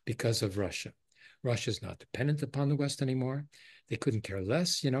because of Russia. Russia's not dependent upon the West anymore. They couldn't care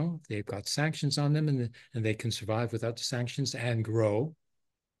less, they've got sanctions on them and they can survive without the sanctions and grow.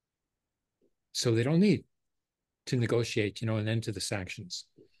 So they don't need to negotiate, an end to the sanctions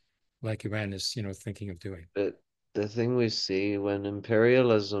like Iran is, thinking of doing. But the thing we see when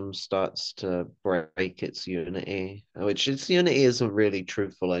imperialism starts to break its unity, which its unity isn't really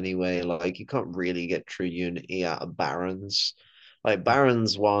truthful anyway, like you can't really get true unity out of barons. Like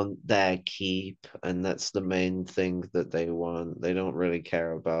barons want their keep, and that's the main thing that they want. They don't really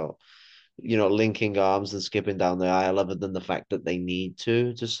care about linking arms and skipping down the aisle other than the fact that they need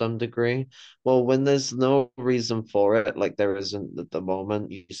to some degree. Well, when there's no reason for it, like there isn't at the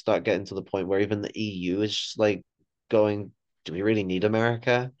moment, you start getting to the point where even the EU is just like going, do we really need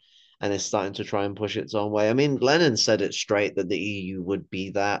America? And it's starting to try and push its own way. I mean, Lenin said it straight that the EU would be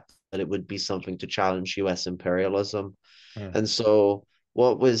that it would be something to challenge US imperialism. Mm. And so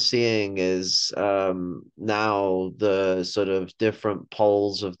what we're seeing is now the sort of different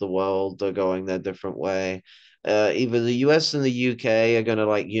poles of the world are going their different way. Either the US and the UK are going to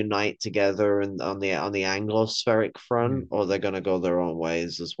like unite together and on the Anglospheric front, Mm, or they're going to go their own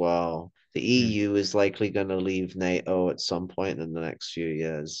ways as well. The mm, EU is likely going to leave NATO at some point in the next few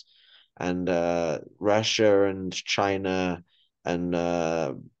years, and Russia and China and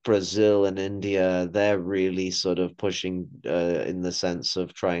Brazil and India, they're really sort of pushing in the sense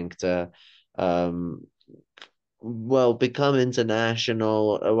of trying to, um, well, become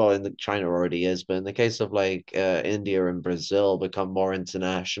international. Well, in the China already is, but in the case of like India and Brazil, become more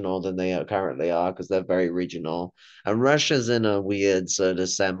international than they currently are because they're very regional. And Russia's in a weird sort of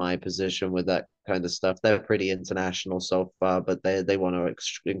semi position with that kind of stuff. They're pretty international so far, but they want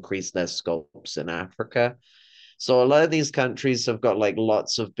to increase their scopes in Africa. So a lot of these countries have got like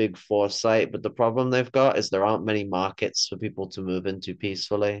lots of big foresight, but the problem they've got is there aren't many markets for people to move into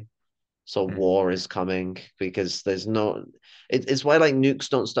peacefully. So mm, war is coming because there's no. It's why like nukes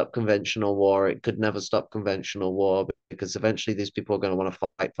don't stop conventional war. It could never stop conventional war because eventually these people are going to want to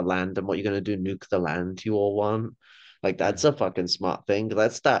fight for land, and what you're going to do, nuke the land you all want. Like yeah, that's a fucking smart thing.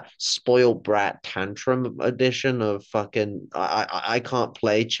 That's that spoiled brat tantrum edition of fucking. I can't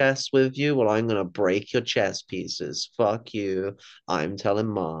play chess with you. Well, I'm gonna break your chess pieces. Fuck you. I'm telling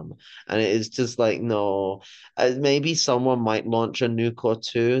mom, and it is just like no. Maybe someone might launch a nuke or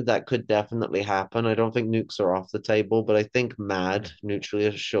two. That could definitely happen. I don't think nukes are off the table, but I think mm, MAD, nuclear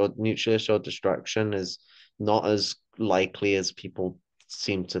assured destruction, is not as likely as people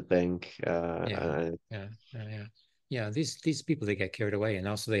seem to think. yeah, yeah, yeah, yeah. Yeah, these people, they get carried away, and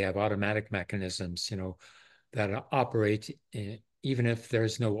also they have automatic mechanisms, that operate even if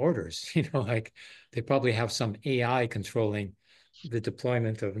there's no orders. Like they probably have some AI controlling the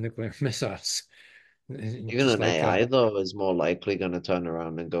deployment of nuclear missiles. Even Just an like AI, though, is more likely going to turn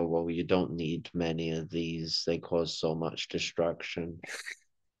around and go, well, you don't need many of these. They cause so much destruction.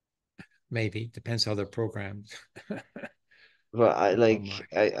 maybe depends how they're programmed. But Oh my.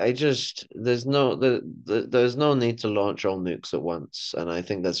 I just there's no need to launch all nukes at once, and I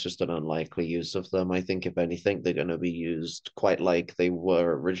think that's just an unlikely use of them. I think if anything, they're going to be used quite like they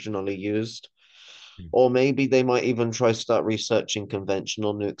were originally used, Mm, or maybe they might even try start researching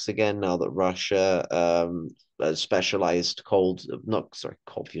conventional nukes again now that Russia specialized cold not sorry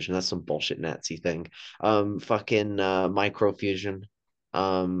cold fusion, that's some bullshit Nazi thing, fucking microfusion.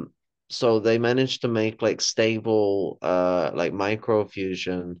 um so they managed to make like stable like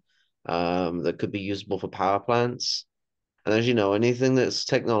microfusion that could be usable for power plants. And as you know, anything that's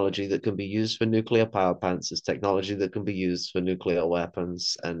technology that can be used for nuclear power plants is technology that can be used for nuclear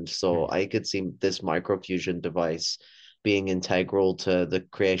weapons. And so mm. I could see this microfusion device being integral to the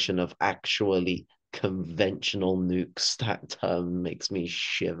creation of actually conventional nukes. That term makes me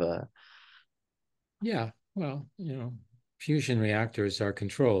shiver. Yeah, well, fusion reactors are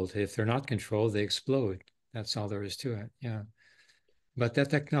controlled. If they're not controlled, they explode. That's all there is to it. Yeah. But that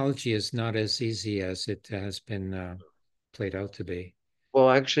technology is not as easy as it has been played out to be. Well,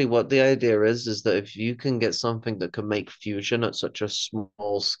 actually, what the idea is that if you can get something that can make fusion at such a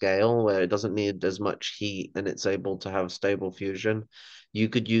small scale where it doesn't need as much heat and it's able to have stable fusion, you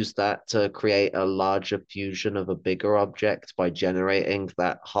could use that to create a larger fusion of a bigger object by generating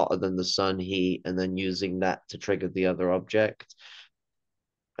that hotter than the sun heat and then using that to trigger the other object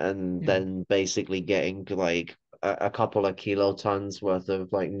and Yeah. then basically getting like a couple of kilotons worth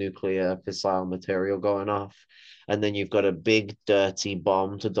of like nuclear fissile material going off. And then you've got a big dirty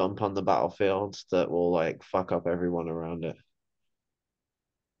bomb to dump on the battlefield that will like fuck up everyone around it.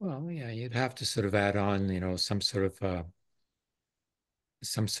 Well, yeah, you'd have to sort of add on, some sort of,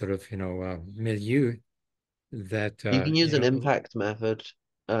 milieu that, You can use an impact method.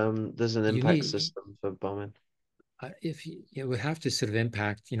 There's an you impact need, system for bombing. if you, it would have to sort of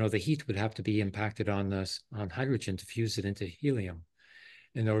impact, the heat would have to be impacted on this on hydrogen to fuse it into helium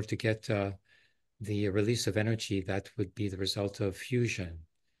in order to get the release of energy that would be the result of fusion.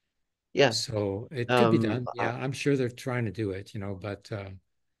 Yeah. So it could be Um, done. Yeah, I'm sure they're trying to do it,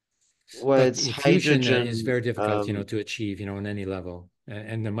 where but it's fusion is hydrogen. very difficult, to achieve, in any level.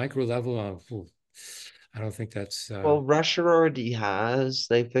 And the micro level of, I don't think that's, Well, Russia already has.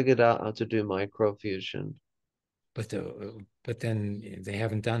 They figured out how to do microfusion. but then they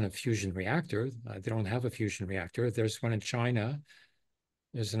haven't done a fusion reactor. They don't have a fusion reactor. There's one in China.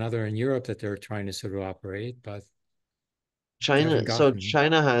 There's another in Europe that they're trying to sort of operate, but they haven't So gotten.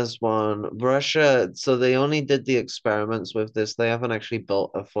 China has one. Russia, so they only did the experiments with this. They haven't actually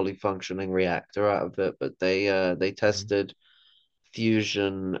built a fully functioning reactor out of it, but they Mhm. tested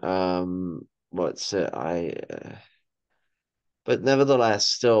fusion. What's it? But nevertheless,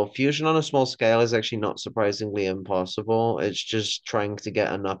 still, fusion on a small scale is actually not surprisingly impossible. It's just trying to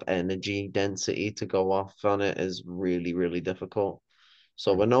get enough energy density to go off on it is really, really difficult.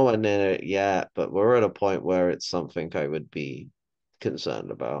 So Mm. we're nowhere near it yet, but we're at a point where it's something I would be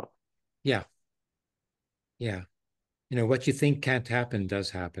concerned about. Yeah, yeah. What you think can't happen does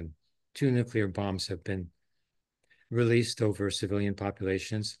happen. Two nuclear bombs have been released over civilian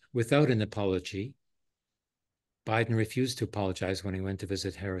populations without an apology. Biden refused to apologize when he went to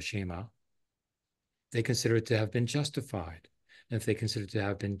visit Hiroshima. They consider it to have been justified. And if they consider it to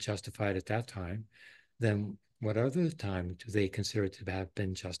have been justified at that time, then what other time do they consider it to have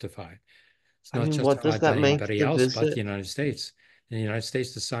been justified? It's I not mean, what does justified by that make anybody the else but the visit? United States. And the United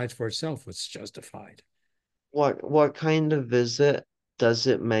States decides for itself what's justified. What kind of visit does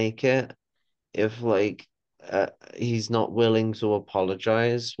it make it if he's not willing to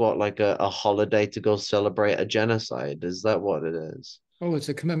apologize? What, like a holiday to go celebrate a genocide? Is that what it is? Oh, it's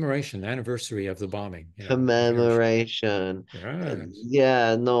a commemoration, anniversary of the bombing, of Hiroshima. Commemoration. Yes.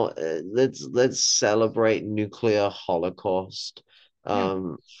 Yeah, no, let's celebrate nuclear holocaust.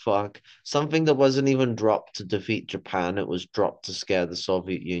 Yeah. Fuck. Something that wasn't even dropped to defeat Japan, it was dropped to scare the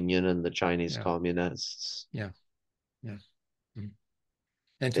Soviet Union and the Chinese Yeah. communists. Yeah. Yeah. Mm.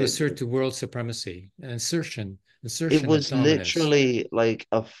 And to It assert the world supremacy, it assertion of was dominance. literally like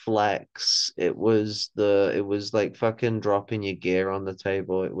a flex. It was like fucking dropping your gear on the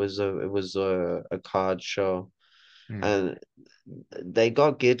table. It was a card show. Mm. And they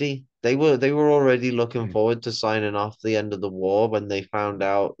got giddy. They were already looking Mm. forward to signing off the end of the war when they found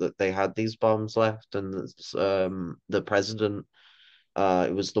out that they had these bombs left, and the president,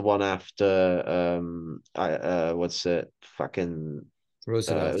 it was the one after I what's it fucking it was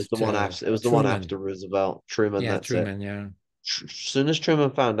Roosevelt, the one after Truman. Roosevelt, Truman, Yeah, that's it. Truman. Yeah. As soon as Truman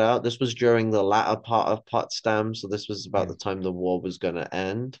found out, this was during the latter part of Potsdam, so this was about Mm. the time the war was going to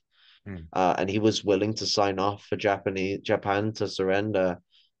end, Mm. and he was willing to sign off for Japan to surrender.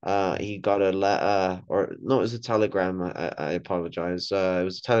 Mm. He got a letter, or no, it was a telegram. I apologize. It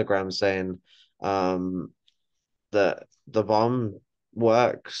was a telegram saying um, that the bomb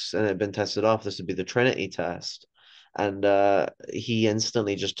works and it had been tested off. This would be the Trinity test. And he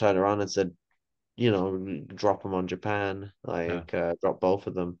instantly just turned around and said, drop them on Japan, Yeah. drop both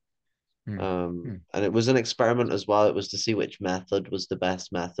of them. Mm. Mm. And it was an experiment as well. It was to see which method was the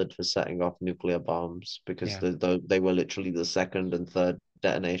best method for setting off nuclear bombs because Yeah. they were literally the second and third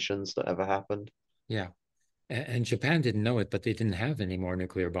detonations that ever happened. Yeah. And Japan didn't know it, but they didn't have any more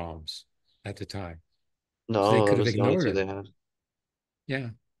nuclear bombs at the time. So they No, that could have was the only ignored two it. they had. Yeah.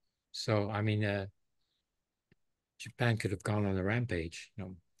 So, I mean, Japan could have gone on a rampage.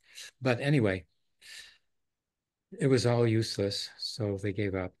 But anyway, it was all useless. So they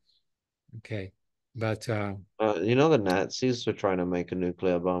gave up. Okay. But The Nazis were trying to make a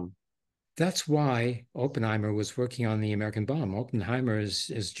nuclear bomb. that's why Oppenheimer was working on the American bomb. Oppenheimer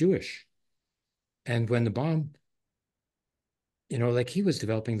is Jewish. And when the bomb, like he was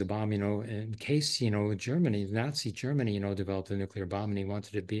developing the bomb, in case, Germany, Nazi Germany, developed a nuclear bomb and he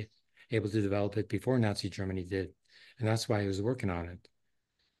wanted to be able to develop it before Nazi Germany did. And that's why he was working on it.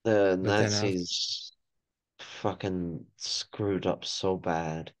 The But then after, Nazis fucking screwed up so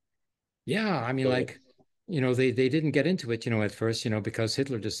bad. yeah, I mean, But like, they didn't get into it, at first, because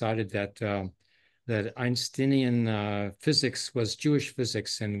Hitler decided that Einsteinian physics was Jewish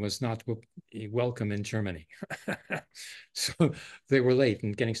physics and was not welcome in Germany. So they were late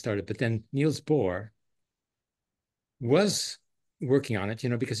in getting started. But then Niels Bohr was working on it,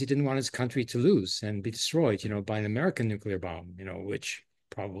 because he didn't want his country to lose and be destroyed, by an American nuclear bomb, which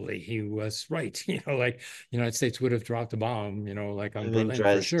probably he was right. Like the United States would have dropped a bomb, like I on mean, Berlin for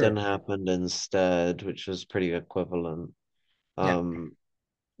Dresden sure. happened instead, which was pretty equivalent. Yeah. Um,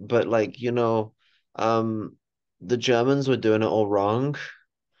 but um, the Germans were doing it all wrong.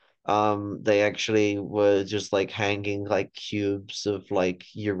 They actually were just like hanging like cubes of like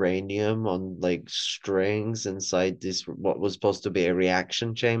uranium on like strings inside this what was supposed to be a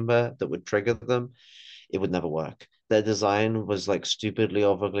reaction chamber that would trigger them. It would never work. Their design was like stupidly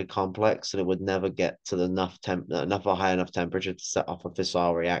overly complex, and it would never get to the enough or high enough temperature to set off a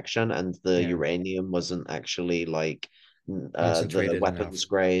fissile reaction. And the Yeah. uranium wasn't actually like the Concentrated weapons enough.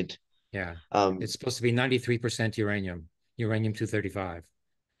 grade. Yeah. Um, It's supposed to be 93% uranium 235.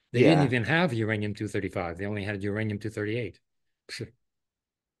 They didn't yeah, even have uranium 235. They only had uranium 238.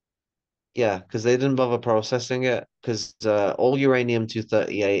 yeah, because they didn't bother processing it because all uranium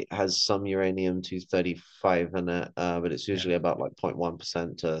 238 has some uranium 235 in it, but it's Yeah. usually about like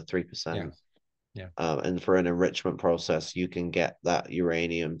 0.1% to Yeah. 3%. Yeah. And for an enrichment process, you can get that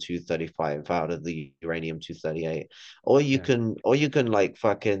uranium 235 out of the uranium 238, Yeah. or you can like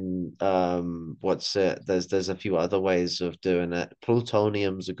fucking what's it? There's a few other ways of doing it.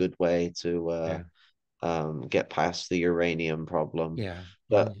 Plutonium's a good way to Yeah. get past the uranium problem, Yeah.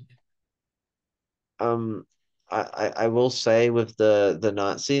 but um, I will say with the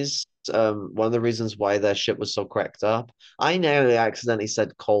Nazis, one of the reasons why their shit was so cracked up, I nearly accidentally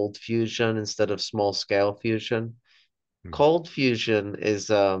said cold fusion instead of small scale fusion. Mm, Cold fusion is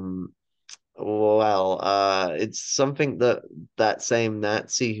well, it's something that that same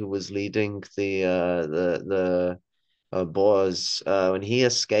Nazi who was leading the Boers when he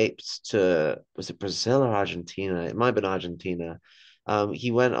escaped to, was it Brazil or Argentina? It might have been Argentina.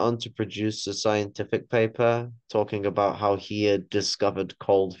 He went on to produce a scientific paper talking about how he had discovered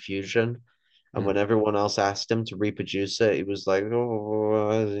cold fusion. And mm, when everyone else asked him to reproduce it, he was like,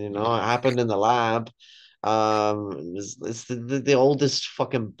 "Oh, you know, it happened in the lab." It's the oldest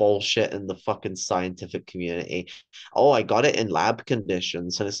fucking bullshit in the fucking scientific community. Oh, I got it in lab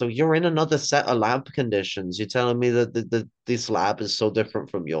conditions. And it's like, you're in another set of lab conditions. You're telling me that this lab is so different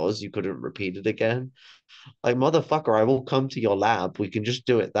from yours, you couldn't repeat it again? Like, motherfucker, I will come to your lab. We can just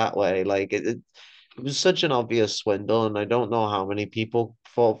do it that way. Like, it was such an obvious swindle. And I don't know how many people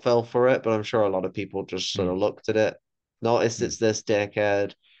fell for it, but I'm sure a lot of people just sort mm, of looked at it, noticed mm, it's this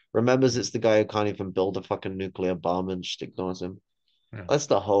dickhead, remembers mm. it's the guy who can't even build a fucking nuclear bomb and just ignores him. Yeah. That's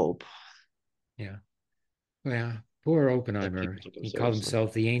the hope Yeah. Yeah. Poor that Oppenheimer. people took him He called seriously.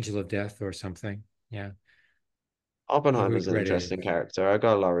 himself the angel of death or something. Yeah. He Oppenheimer's an regretted interesting it. character. I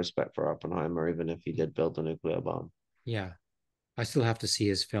got a lot of respect for Oppenheimer, even if he did build a nuclear bomb. Yeah. I still have to see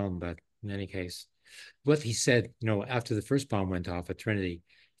his film, but in any case, what he said, after the first bomb went off at Trinity,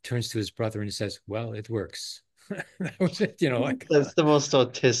 he turns to his brother and he says, "Well, it works." That was it, like, That's the most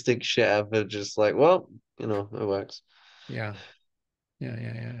autistic shit ever. Just like, well, you know, it works. yeah, yeah,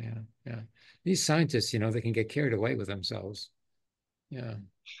 yeah, yeah, yeah, yeah. These scientists, they can get carried away with themselves. Yeah.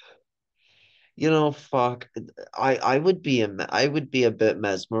 You know, fuck. I would be a bit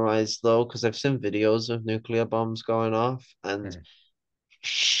mesmerized though, because I've seen videos of nuclear bombs going off, and Mm,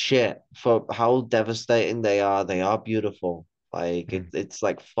 shit, for how devastating they are beautiful. Like mm, it's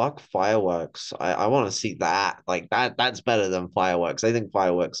like fuck fireworks. I want to see that. Like that's better than fireworks. I think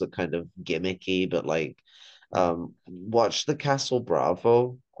fireworks are kind of gimmicky, but like mm, watch the Castle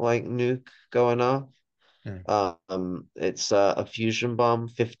Bravo like nuke going off. mm. It's a fusion bomb,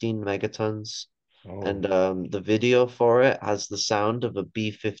 15 megatons. Oh, And the video for it has the sound of a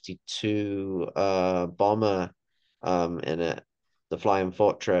B-52 bomber in it, the Flying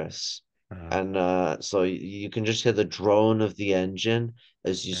Fortress. uh, And so you can just hear the drone of the engine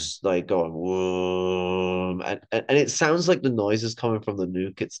as you mm, like going whoom, and it sounds like the noise is coming from the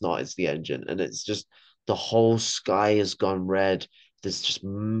nuke. It's not, it's the engine, and it's just the whole sky has gone red. There's just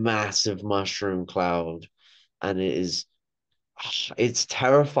massive mushroom cloud, and it's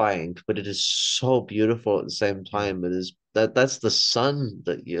terrifying, but it is so beautiful at the same yeah, time. It is that's the sun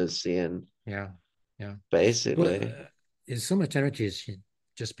that you're seeing, yeah, yeah. Well, basically. is so much energy is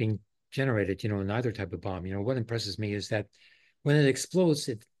just being generated, in either type of bomb. What impresses me is that when it explodes,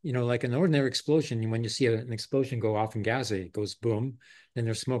 like an ordinary explosion, when you see an explosion go off in Gaza, it goes boom, then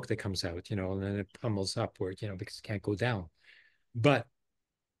there's smoke that comes out, and then it pummels upward, because it can't go down. But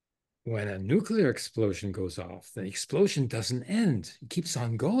when a nuclear explosion goes off, the explosion doesn't end. It keeps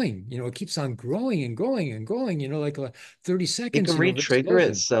on going. It keeps on growing and going and going, like 30 It seconds, can of re-trigger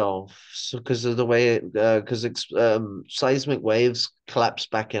explosion. itself, so because of the way it because seismic waves collapse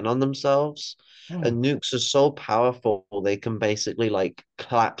back in on themselves, Oh, and nukes are so powerful they can basically like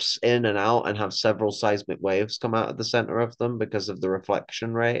collapse in and out and have several seismic waves come out of the center of them because of the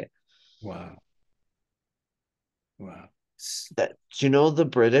reflection rate. wow. Wow. That, do you know the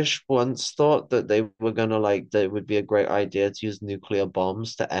British once thought that they were gonna like that it would be a great idea to use nuclear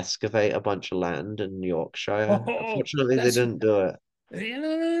bombs to excavate a bunch of land in Yorkshire? Oh, Unfortunately, they that's didn't do it.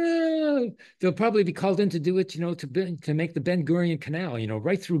 they'll probably be called in to do it, to make the Ben Gurion Canal,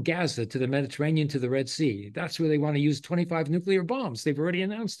 right through Gaza to the Mediterranean to the Red Sea. That's where they want to use 25 nuclear bombs. They've already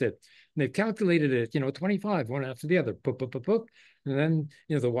announced it. And they've calculated it, 25, one after the other, poop, poop, poop, poop. And then,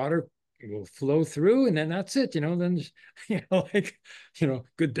 the water will flow through, and then that's it, then, like,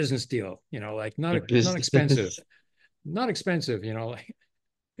 good business deal, like Like not expensive, business. not expensive, like,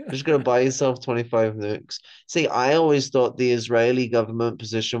 Just gonna buy yourself 25 nukes. See, I always thought the Israeli government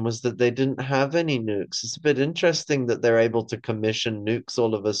position was that they didn't have any nukes. It's a bit interesting that they're able to commission nukes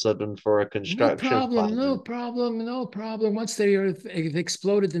all of a sudden for a no construction problem, no plan. problem, no problem. Once they are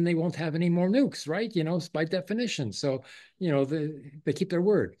exploded, then they won't have any more nukes, right? By definition. So, they keep their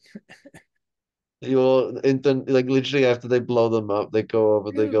word. You're like literally after they blow them up, they go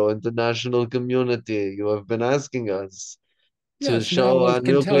over, they Yeah. go, international community, you have been asking us to Yes, now show we our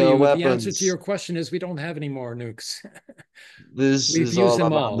can tell nuclear you the answer to weapons. your question is we don't have any more nukes. This We've is used all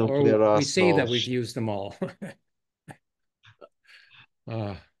them about all, nuclear or we say that we've arsenals. used them all.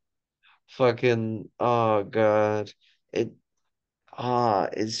 uh, Fucking, oh God. It,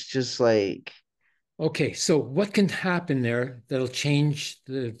 it's just like okay, so what can happen there that'll change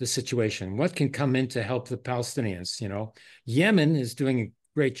the situation? What can come in to help the Palestinians? Yemen is doing a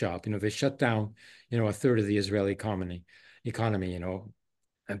great job. They shut down, a third of the Israeli economy,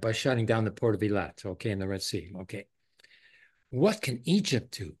 and by shutting down the port of Eilat, okay, in the Red Sea, okay. What can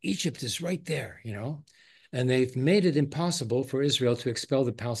Egypt do? Egypt is right there, and they've made it impossible for Israel to expel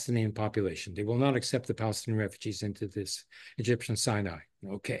the Palestinian population. They will not accept the Palestinian refugees into this Egyptian Sinai.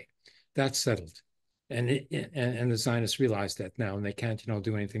 Okay, that's settled. And the Zionists realize that now, and they can't,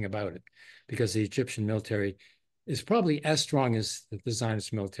 do anything about it because the Egyptian military is probably as strong as the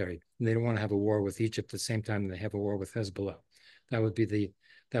Zionist military. And they don't want to have a war with Egypt at the same time they have a war with Hezbollah. That would be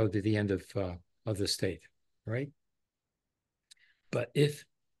the end of the state, right? But if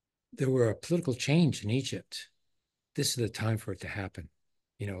there were a political change in Egypt, this is the time for it to happen.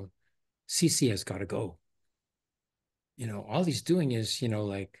 You know, Sisi has got to go. All he's doing is,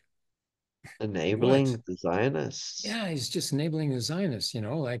 like, what? enabling the Zionists. Yeah, he's just enabling the Zionists,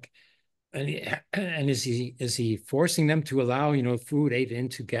 like, and is he forcing them to allow, food aid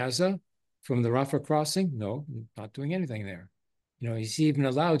into Gaza from the Rafah crossing? No, not doing anything there. He's even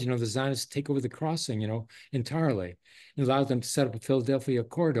allowed, the Zionists to take over the crossing, entirely, and allowed them to set up a Philadelphia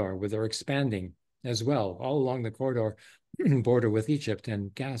corridor where they're expanding as well, all along the corridor border with Egypt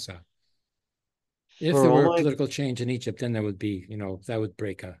and Gaza. If For there all were a my political change in Egypt, then there would be, that would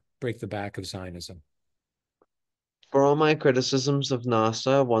break the back of Zionism. For all my criticisms of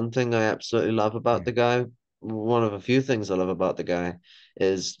NASA, one thing I absolutely love about the Mm, guy, one of a few things I love about the guy,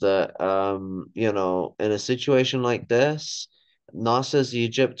 is that in a situation like this, NASA's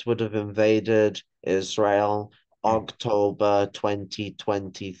Egypt would have invaded Israel mm, October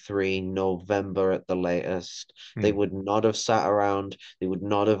 2023, November at the latest. They mm, would not have sat around. They would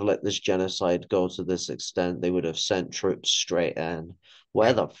not have let this genocide go to this extent. They would have sent troops straight in.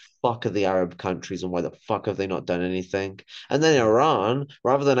 Where yeah, the fuck are the Arab countries and why the fuck have they not done anything? And then yeah, Iran,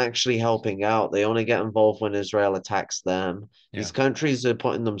 rather than actually helping out, they only get involved when Israel attacks them. yeah, These countries are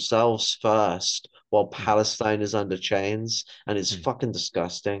putting themselves first while mm, Palestine is under chains, and it's mm, fucking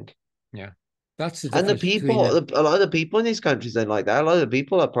disgusting. yeah. That's the And the difference between people, a lot of the people in these countries ain't like that. A lot of the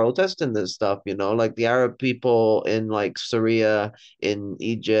people are protesting this stuff, like the Arab people in like Syria, in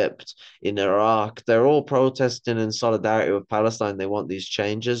Egypt, in Iraq, they're all protesting in solidarity with Palestine. They want these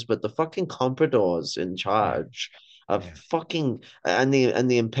changes, but the fucking compradors in yeah, charge of yeah, fucking and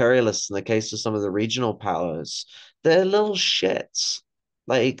the imperialists in the case of some of the regional powers, they're little shits.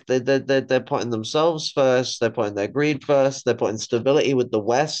 Like they're putting themselves first, they're putting their greed first, they're putting stability with the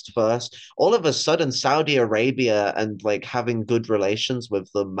West first. All of a sudden Saudi Arabia and like having good relations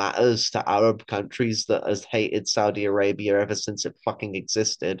with them matters to Arab countries that has hated Saudi Arabia ever since it fucking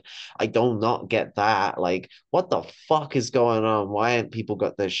existed. I do not get that. Like, what the fuck is going on? Why ain't people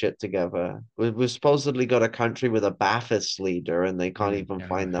got their shit together? We've supposedly got a country with a Ba'athist leader and they can't mm, even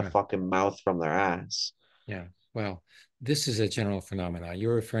find their yeah, fucking mouth from their ass. yeah. Well, this is a general phenomenon.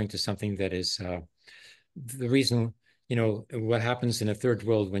 You're referring to something that is the reason, what happens in a third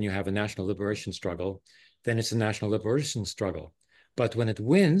world when you have a national liberation struggle, then it's a national liberation struggle. But when it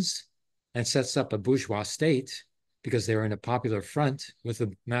wins and sets up a bourgeois state, because they're in a popular front with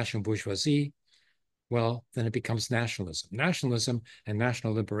the national bourgeoisie, well, then it becomes nationalism. Nationalism and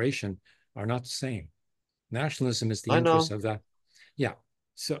national liberation are not the same. Nationalism is the I interest know. of that. Yeah.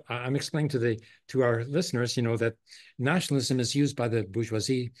 So I'm explaining to our listeners, that nationalism is used by the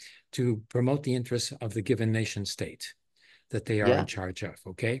bourgeoisie to promote the interests of the given nation state that they are in Yeah, charge of.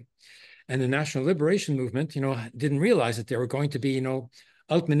 Okay. And the national liberation movement, didn't realize that they were going to be,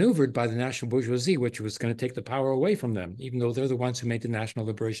 outmaneuvered by the national bourgeoisie, which was going to take the power away from them, even though they're the ones who made the national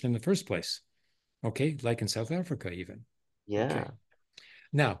liberation in the first place. Okay. Like in South Africa, even. Okay. yeah,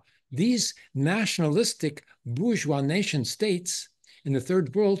 Now, these nationalistic bourgeois nation states in the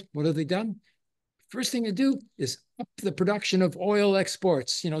third world, what have they done? First thing to do is up the production of oil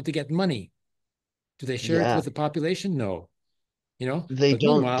exports, to get money. Do they share it yeah. with the population? No, They but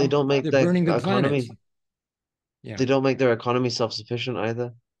don't they meanwhile, don't make they're their burning the planet. economy Yeah, they don't make their economy self-sufficient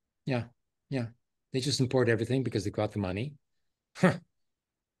either. yeah, yeah. They just import everything because they got the money.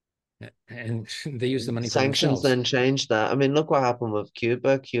 and they use the money for Sanctions themselves. then changed that. I mean, look what happened with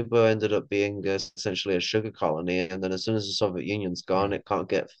Cuba. Cuba ended up being essentially a sugar colony, and then as soon as the Soviet Union's gone, Yeah. it can't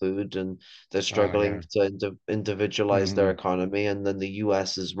get food, and they're Oh, struggling yeah. to individualize their Hmm. economy, and then the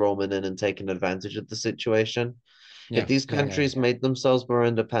US is roaming in and taking advantage of the situation. If Yeah. these Yeah. Yeah. countries made themselves more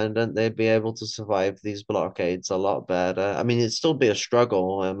independent, they'd be able to survive these blockades a lot better. I mean, it'd still be a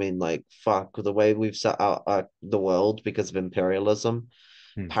struggle. I mean, like, fuck, the way we've set out the world because of imperialism,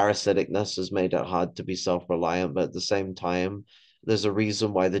 Hmm. parasiticness has made it hard to be self-reliant, but at the same time, there's a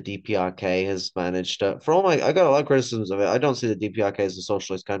reason why the DPRK has managed to, for all my, I got a lot of criticisms of it. I don't see the DPRK as a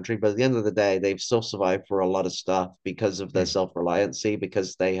socialist country, but at the end of the day, they've still survived for a lot of stuff because of their Hmm. self-reliancy,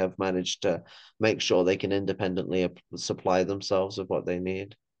 because they have managed to make sure they can independently supply themselves with what they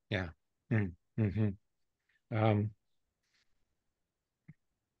need. Yeah. Hmm. Hmm. Um,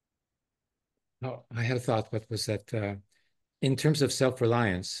 oh, I had a thought. What was that? In terms of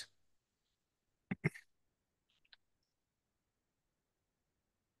self-reliance,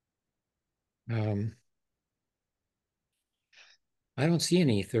 um, I don't see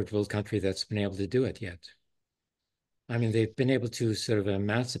any third world country that's been able to do it yet. I mean, they've been able to sort of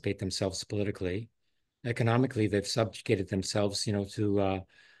emancipate themselves politically. Economically, they've subjugated themselves, to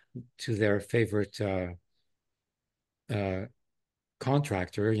their favorite uh,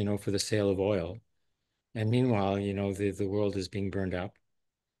 contractor, for the sale of oil. And meanwhile, the world is being burned up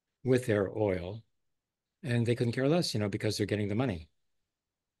with their oil, and they couldn't care less, because they're getting the money.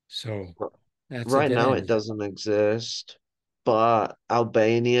 So that's a Right dead now, it end. doesn't exist, but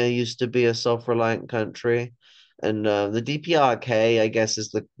Albania used to be a self-reliant country, and the DPRK, I guess, is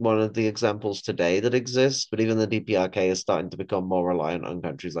the one of the examples today that exists. But even the DPRK is starting to become more reliant on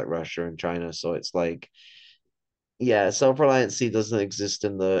countries like Russia and China. So it's like, yeah, self-reliancy doesn't exist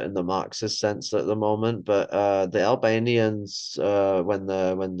in the Marxist sense at the moment. But the Albanians, when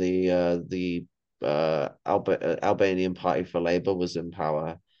the Albanian Party for Labour was in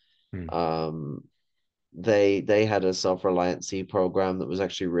power. Hmm. Um, they had a self-reliancy program that was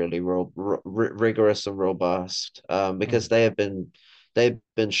actually really rigorous and robust, Oh, because they've been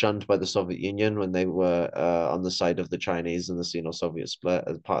shunned by the Soviet Union when they were on the side of the Chinese and the Sino-Soviet split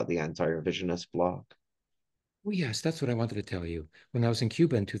as part of the anti-revisionist bloc. well, yes, that's what I wanted to tell you. When I was in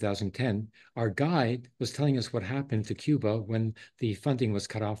Cuba in 2010, our guide was telling us what happened to Cuba when the funding was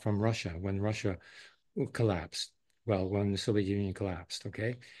cut off from Russia, when Russia collapsed. Well, when the Soviet Union collapsed,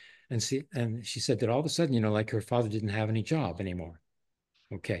 okay? And she said that all of a sudden, like her father didn't have any job anymore.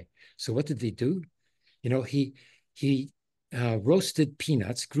 Okay. So what did he do? He roasted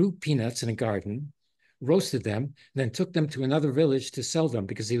peanuts, grew peanuts in a garden, roasted them, then took them to another village to sell them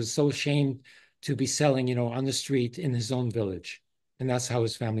because he was so ashamed to be selling, on the street in his own village. And that's how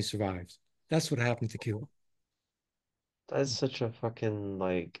his family survived. That's what happened to Cuba. That's such a fucking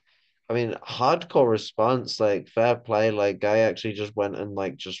like, I mean, hardcore response. Like, fair play. Like, guy actually just went and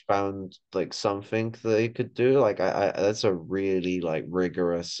like just found like something that he could do. Like, that's a really like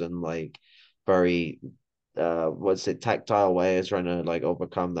rigorous and like very what's it, tactile way of trying to like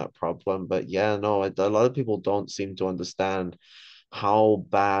overcome that problem. But yeah, no, a lot of people don't seem to understand how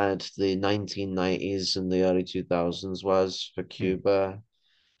bad the 1990s and the early 2000s was for Hmm. Cuba.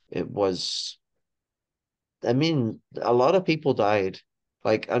 It was, I mean, a lot of people died.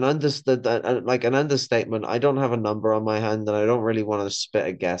 Like an understatement. I don't have a number on my hand, and I don't really want to spit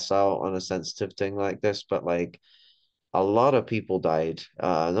a guess out on a sensitive thing like this, but like a lot of people died,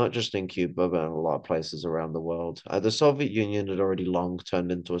 not just in Cuba, but in a lot of places around the world. The Soviet Union had already long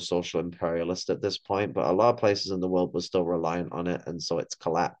turned into a social imperialist at this point, but a lot of places in the world were still reliant on it, and so its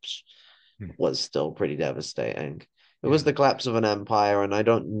collapse Hmm. was still pretty devastating. It was Yeah. the collapse of an empire, and I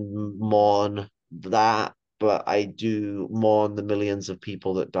don't mourn that, but I do mourn the millions of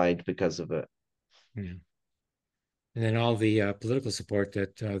people that died because of it. Yeah. And then all the political support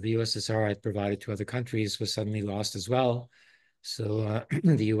that the USSR had provided to other countries was suddenly lost as well. So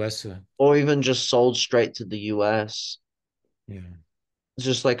the US, Or even just sold straight to the US. yeah,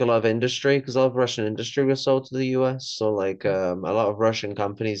 Just like a lot of industry, because a lot of Russian industry was sold to the US. So like a lot of Russian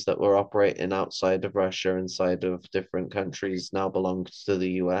companies that were operating outside of Russia, inside of different countries, now belong to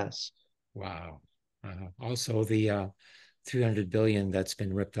the US. wow. Also, the 300 billion that's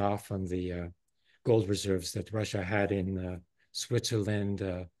been ripped off from the gold reserves that Russia had in Switzerland,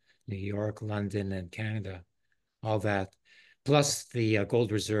 New York, London, and Canada, all that. Plus, the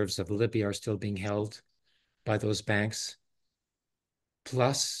gold reserves of Libya are still being held by those banks.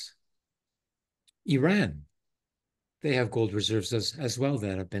 Plus, Iran, they have gold reserves as well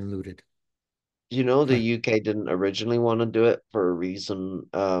that have been looted. You know, the Plus, UK didn't originally want to do it for a reason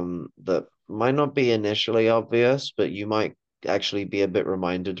that might not be initially obvious, but you might actually be a bit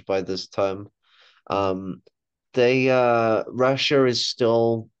reminded by this term. Um, they Russia is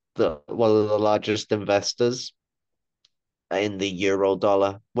still the one of the largest investors in the euro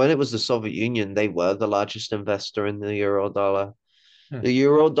dollar. When it was the Soviet Union, they were the largest investor in the euro dollar. Huh. The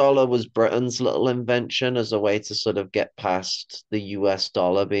euro dollar was Britain's little invention as a way to sort of get past the US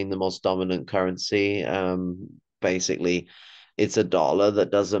dollar being the most dominant currency. Basically, it's a dollar that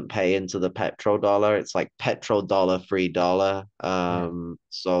doesn't pay into the petrodollar. It's like petrodollar free dollar. Yeah.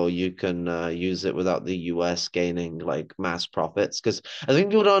 So you can use it without the US gaining like mass profits. Because I think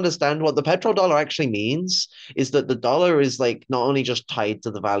people don't understand what the petrodollar actually means is that the dollar is like not only just tied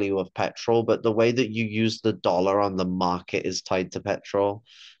to the value of petrol, but the way that you use the dollar on the market is tied to petrol.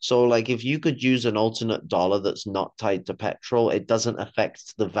 So, like, if you could use an alternate dollar that's not tied to petrol, it doesn't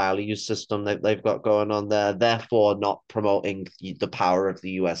affect the value system that they've got going on there, therefore, not promoting the power of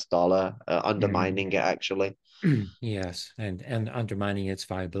the US dollar, Mhm. undermining it actually. Yes, and undermining its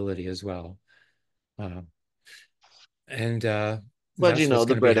viability as well. Uh, and But you that's what's know,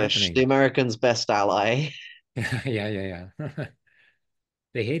 the going to be British, the happening. Americans' best ally. Yeah, yeah, yeah.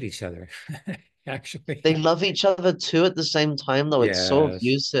 They hate each other, actually. They love each other too at the same time, though. It's so Yes.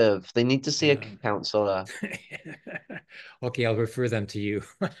 abusive. They need to see a Yeah. counselor. Okay, I'll refer them to you.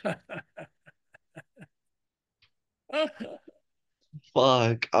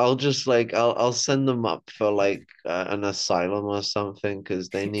 Fuck, I'll just like I'll send them up for like an asylum or something because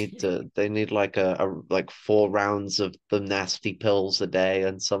they need like a like 4 rounds of the nasty pills a day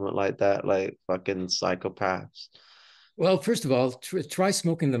and something like that, like fucking psychopaths. Well, first of all, try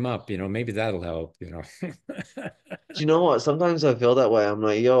smoking them up. Maybe that'll help. Do you know what? Sometimes I feel that way. I'm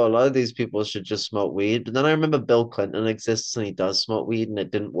like, yo, a lot of these people should just smoke weed. But then I remember Bill Clinton exists and he does smoke weed and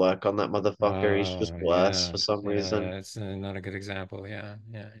it didn't work on that motherfucker. He's just Oh, worse yeah. for some reason. Yeah, it's not a good example. Yeah,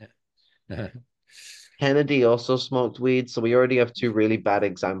 yeah, yeah. Kennedy also smoked weed, so we already have two really bad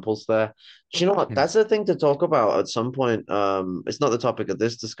examples there. Do you know what? Hmm. That's a thing to talk about at some point. It's not the topic of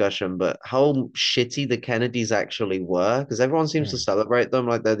this discussion, but how shitty the Kennedys actually were, because everyone seems to Hmm. celebrate them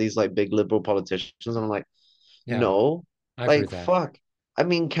like they're these like big liberal politicians, and I'm like, Yeah, no, I've heard like that. fuck. I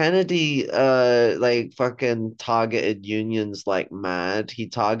mean, Kennedy, like fucking targeted unions like mad. He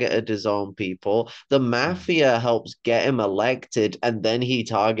targeted his own people. The Hmm. mafia helps get him elected, and then he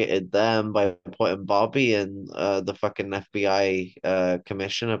targeted them by putting Bobby in the fucking FBI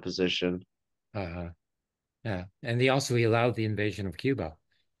commissioner position. Uh, yeah, and he allowed the invasion of Cuba.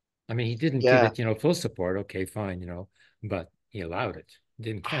 I mean, he didn't give Yeah, it full support. Okay, fine, but he allowed it.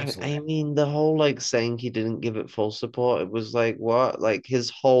 Didn't I, cancel I it. mean, the whole like saying he didn't give it full support, it was like what? Like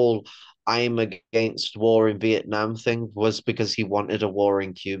his whole I'm against war in Vietnam thing was because he wanted a war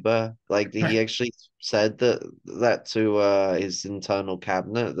in Cuba. Like he actually said that to his internal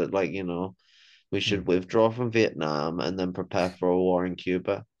cabinet that like, we should Hmm. withdraw from Vietnam and then prepare for a war in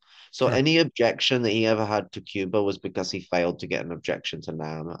Cuba. So Huh. any objection that he ever had to Cuba was because he failed to get an objection to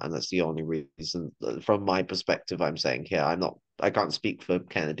Nam, and that's the only reason. From my perspective, I'm saying here, I can't speak for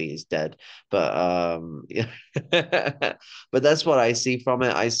Kennedy, he's dead, but yeah. But that's what I see from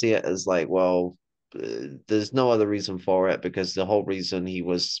it. I see it as like, well, there's no other reason for it because the whole reason he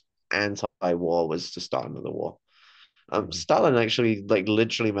was anti-war was to start another war. Hmm. Stalin actually like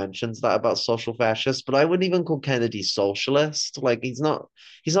literally mentions that about social fascists, but I wouldn't even call Kennedy socialist. Like he's not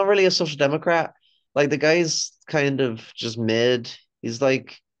really a social democrat. Like the guy's kind of just mid. He's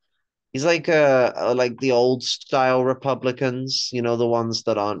like the old style Republicans, the ones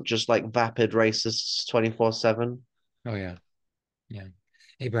that aren't just like vapid racists 24/7. Oh yeah, yeah.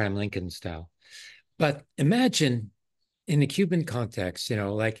 Abraham Lincoln style. But imagine in the Cuban context,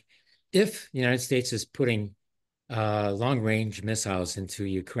 like if the United States is putting long range missiles into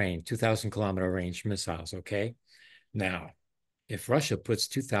Ukraine, 2,000-kilometer range missiles, okay? Now, if Russia puts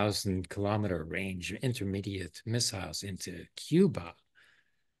 2,000-kilometer range intermediate missiles into Cuba,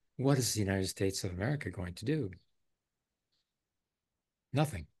 what is the United States of America going to do?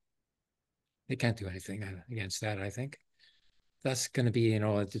 Nothing. They can't do anything against that, I think. That's going to be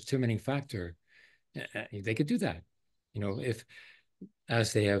a determining factor. They could do that, if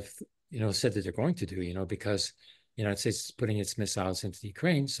as they have said that they're going to do, because the United States is putting its missiles into the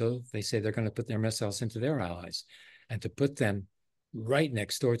Ukraine, so they say they're going to put their missiles into their allies, and to put them right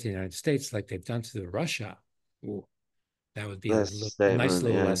next door to the United States, like they've done to the Russia, ooh, that would be This a nice statement,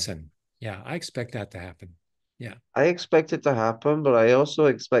 little yeah. lesson. Yeah, I expect that to happen. Yeah. I expect it to happen, but I also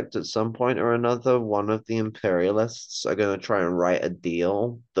expect at some point or another, one of the imperialists are going to try and write a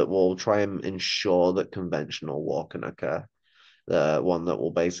deal that will try and ensure that conventional war can occur. The one that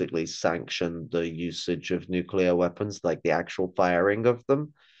will basically sanction the usage of nuclear weapons, like the actual firing of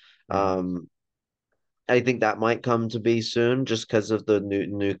them. Mhm. Um, I think that might come to be soon just because of the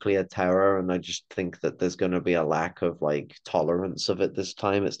nuclear terror. And I just think that there's going to be a lack of like tolerance of it this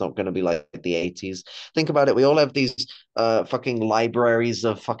time. It's not going to be like the 80s. Think about it. We all have these fucking libraries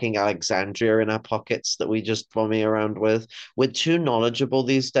of fucking Alexandria in our pockets that we just bummy around with. We're too knowledgeable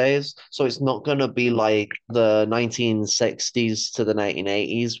these days. So it's not going to be like the 1960s to the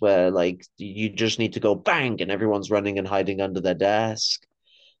 1980s where like you just need to go bang and everyone's running and hiding under their desk.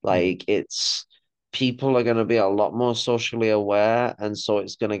 Mm, Like it's people are going to be a lot more socially aware, and so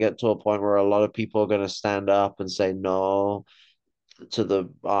it's going to get to a point where a lot of people are going to stand up and say no to the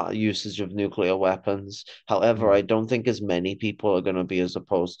usage of nuclear weapons. However, mm, I don't think as many people are going to be as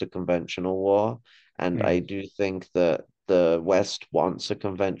opposed to conventional war. And I mm, do think that the West wants a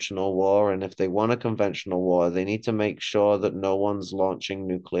conventional war. And if they want a conventional war, they need to make sure that no one's launching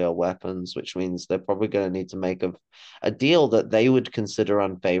nuclear weapons, which means they're probably going to need to make a deal that they would consider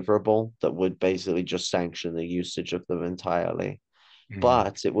unfavorable, that would basically just sanction the usage of them entirely. mm,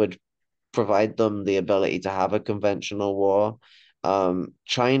 But it would provide them the ability to have a conventional war.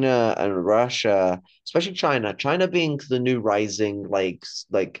 China and Russia, especially China being the new rising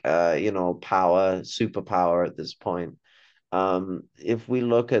power, superpower at this point. If we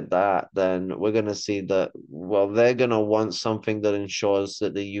look at that, then we're going to see that, well, they're going to want something that ensures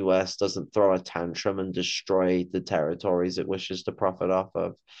that the US doesn't throw a tantrum and destroy the territories it wishes to profit off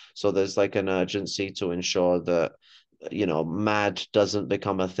of. So there's like an urgency to ensure that, mad doesn't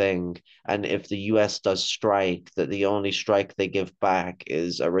become a thing. And if the US does strike, that the only strike they give back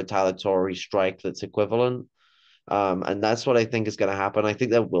is a retaliatory strike that's equivalent. And that's what I think is going to happen. I think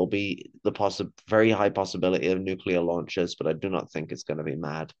there will be the very high possibility of nuclear launches, but I do not think it's going to be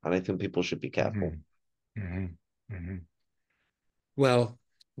mad. And I think people should be careful. mm, mm, mm. Well,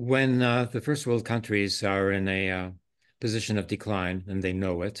 when the first world countries are in a position of decline and they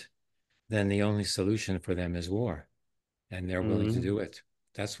know it, then the only solution for them is war, and they're willing to Mm. do it.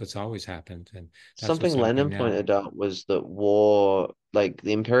 That's what's always happened, and that's what's Something happening Lenin now. pointed out was that war, like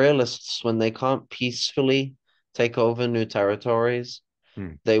the imperialists, when they can't peacefully take over new territories,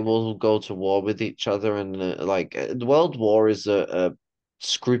 Mm, they will go to war with each other. And the world war is a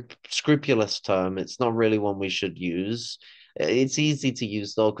scrupulous term. It's not really one we should use. It's easy to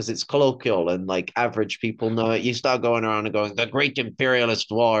use though because it's colloquial and like average people know it. You start going around and going the Great Imperialist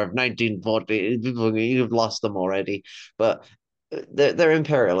War of 1940. You've lost them already. But they're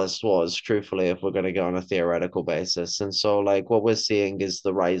imperialist wars, truthfully, if we're going to go on a theoretical basis. And so, like, what we're seeing is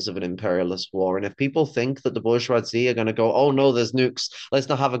the rise of an imperialist war. And if people think that the bourgeoisie are going to go, oh no, there's nukes, let's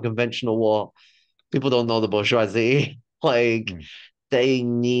not have a conventional war, people don't know the bourgeoisie. Like, mm, they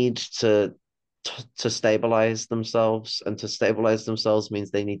need to stabilize themselves, and to stabilize themselves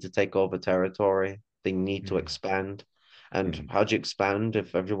means they need to take over territory. They need to mm, expand. And mm, how do you expand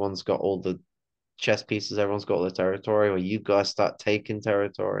if everyone's got all the chess pieces, everyone's got all the territory, or you guys start taking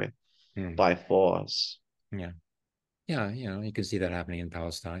territory mm. by force? Yeah, yeah, you can see that happening in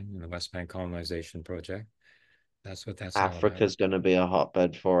Palestine in the West Bank colonization project. That's what that's all about. Africa's going to be a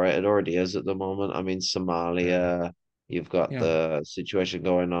hotbed for it. It already is at the moment. I mean, Uh, Somalia, you've got yeah, the situation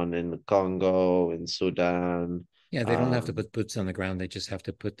going on in Congo, in Sudan. yeah, they don't have to Um, put boots on the ground. They just have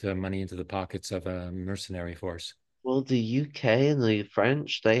to put money into the pockets of a mercenary force. well, the UK and the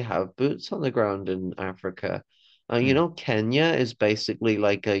French, they have boots on the ground in Africa. Mm. Kenya is basically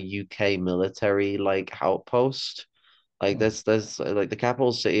like a UK military like outpost. Like Oh, there's like the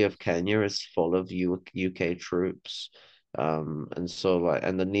capital city of Kenya is full of UK troops. And so like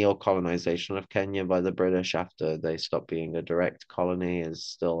and the neo-colonization of Kenya by the British after they stopped being a direct colony is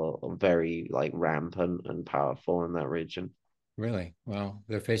still very like rampant and powerful in that region. really? Well,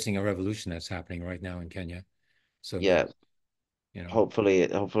 they're facing a revolution that's happening right now in Kenya. So Yeah, that, you know, hopefully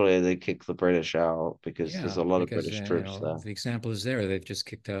they kick the British out because there's yeah, a lot of because British troops there. the example is there. They've just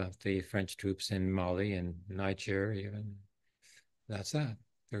kicked the French troops in Mali and Niger. Even that's that.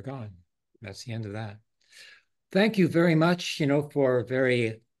 They're gone. That's the end of that. Thank you very much, for a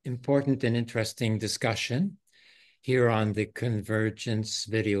very important and interesting discussion here on the Convergence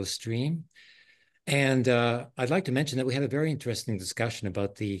video stream. And I'd like to mention that we had a very interesting discussion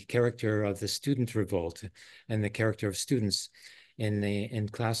about the character of the student revolt and the character of students in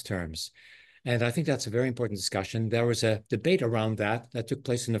class terms. And I think that's a very important discussion. There was a debate around that took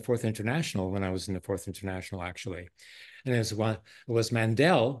place in the Fourth International when I was in the Fourth International, actually. And it was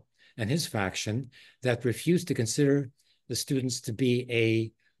Mandel and his faction that refused to consider the students to be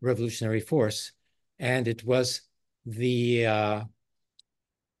a revolutionary force. And it was the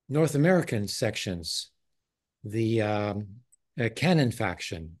North American sections, the Cannon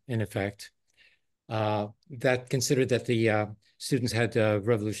faction, in effect, that considered that the students had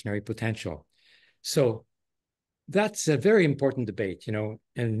revolutionary potential. So that's a very important debate,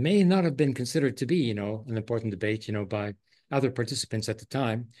 and may not have been considered to be, an important debate, by other participants at the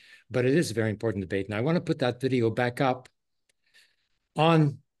time, but it is a very important debate. And I want to put that video back up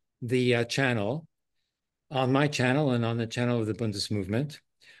on the channel, on my channel and on the channel of the Bundes movement.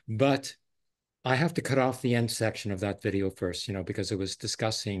 But I have to cut off the end section of that video first, because it was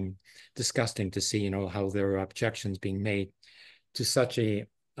disgusting to see, how there are objections being made to such an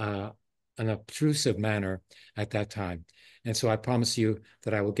obtrusive manner at that time. And so I promise you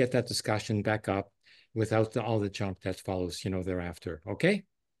that I will get that discussion back up without all the junk that follows, thereafter. Okay?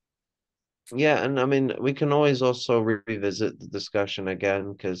 Yeah, and I mean, we can always also revisit the discussion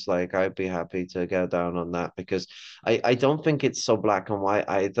again because, like, I'd be happy to go down on that because I don't think it's so black and white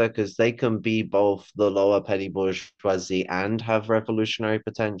either because they can be both the lower petty bourgeoisie and have revolutionary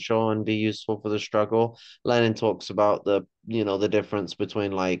potential and be useful for the struggle. Lenin talks about the difference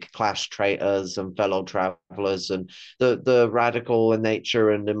between like class traitors and fellow travelers and the radical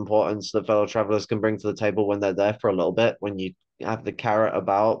nature and importance that fellow travelers can bring to the table when they're there for a little bit when you have the carrot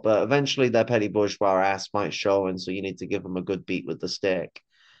about, but eventually their petty bourgeois ass might show, and so you need to give them a good beat with the stick.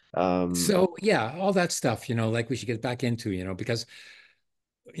 Um, So yeah, all that stuff, like we should get back into, because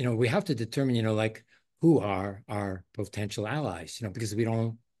we have to determine, like who are our potential allies, because we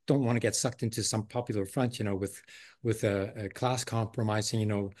don't want to get sucked into some popular front, with a class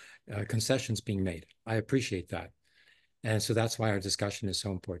compromising, concessions being made. I appreciate that. And so that's why our discussion is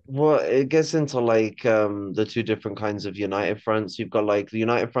so important. well, it gets into like the two different kinds of united fronts. You've got like the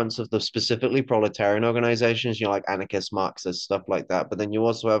united fronts of the specifically proletarian organizations, like anarchist, Marxist, stuff like that. But then you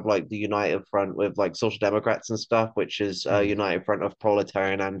also have like the united front with like social democrats and stuff, which is a Mm. united front of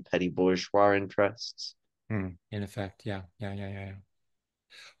proletarian and petty bourgeois interests. Mm. In effect, yeah, yeah, yeah, yeah.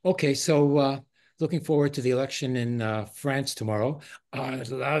 Okay, so looking forward to the election in France tomorrow. I'd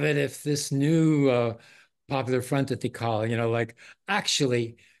love it if this new popular front that they call, like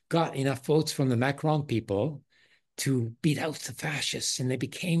actually got enough votes from the Macron people to beat out the fascists, and they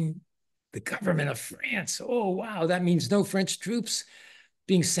became the government of France. Oh, wow, that means no French troops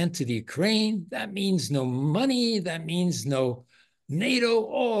being sent to the Ukraine. That means no money. That means no NATO.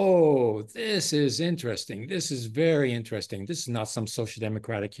 Oh, this is interesting. This is very interesting. This is not some social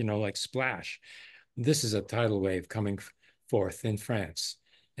democratic, like splash. This is a tidal wave coming forth in France.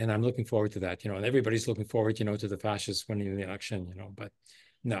 And I'm looking forward to that, and everybody's looking forward, to the fascists winning the election, but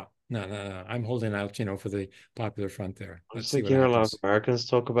no, no, no, no. I'm holding out, for the Popular Front there. I Let's just see like what hear a lot of happens. Americans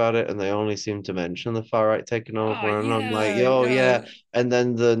talk about it, and they only seem to mention the far right taking Oh, over. And I'm like, yeah. yo, yeah. And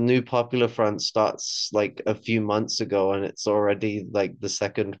then the new Popular Front starts like a few months ago, and it's already like the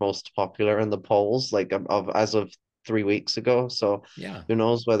second most popular in the polls, like of as of 3 weeks ago. So Yeah. who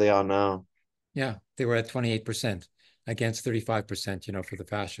knows where they are now? Yeah, they were at 28% against 35%, for the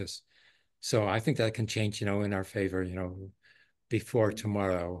fascists. So I think that can change, in our favor, before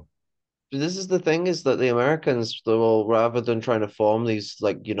tomorrow. This is the thing is that the Americans, they will rather than trying to form these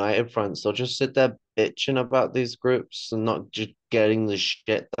like united fronts, they'll just sit there bitching about these groups and not just getting the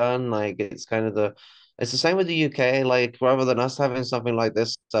shit done. Like it's the same with the UK. Like rather than us having something like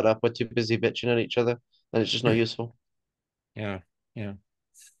this set up, we're too busy bitching at each other, and it's just not useful. Yeah, yeah.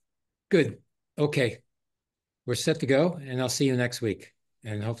 Good. Okay, we're set to go, and I'll see you next week.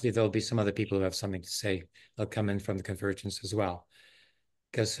 And hopefully there'll be some other people who have something to say. They'll come in from the Convergence as well.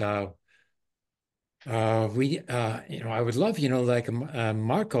 Because I would love, like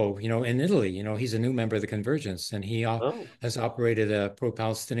Marco, in Italy, he's a new member of the Convergence, and he Oh, has operated a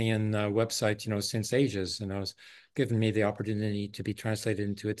pro-Palestinian website, since ages, and has given me the opportunity to be translated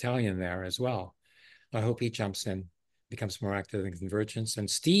into Italian there as well. I hope he jumps in, becomes more active in Convergence, and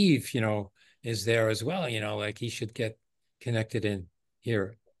Steve, is there as well, like he should get connected in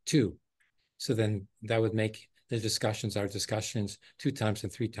here too. So then that would make our discussions 2 times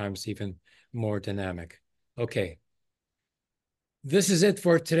and 3 times even more dynamic. Okay, this is it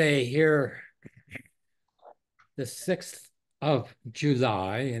for today here, the 6th of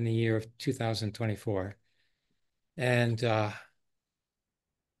July in the year of 2024. And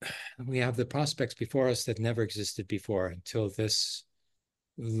we have the prospects before us that never existed before until this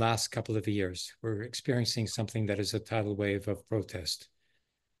last couple of years. We're experiencing something that is a tidal wave of protest,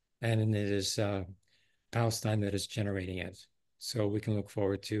 and it is Palestine that is generating it. So we can look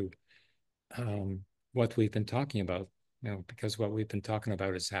forward to what we've been talking about, because what we've been talking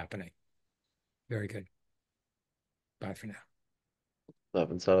about is happening. Very good. Bye for now.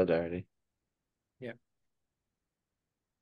 love and solidarity.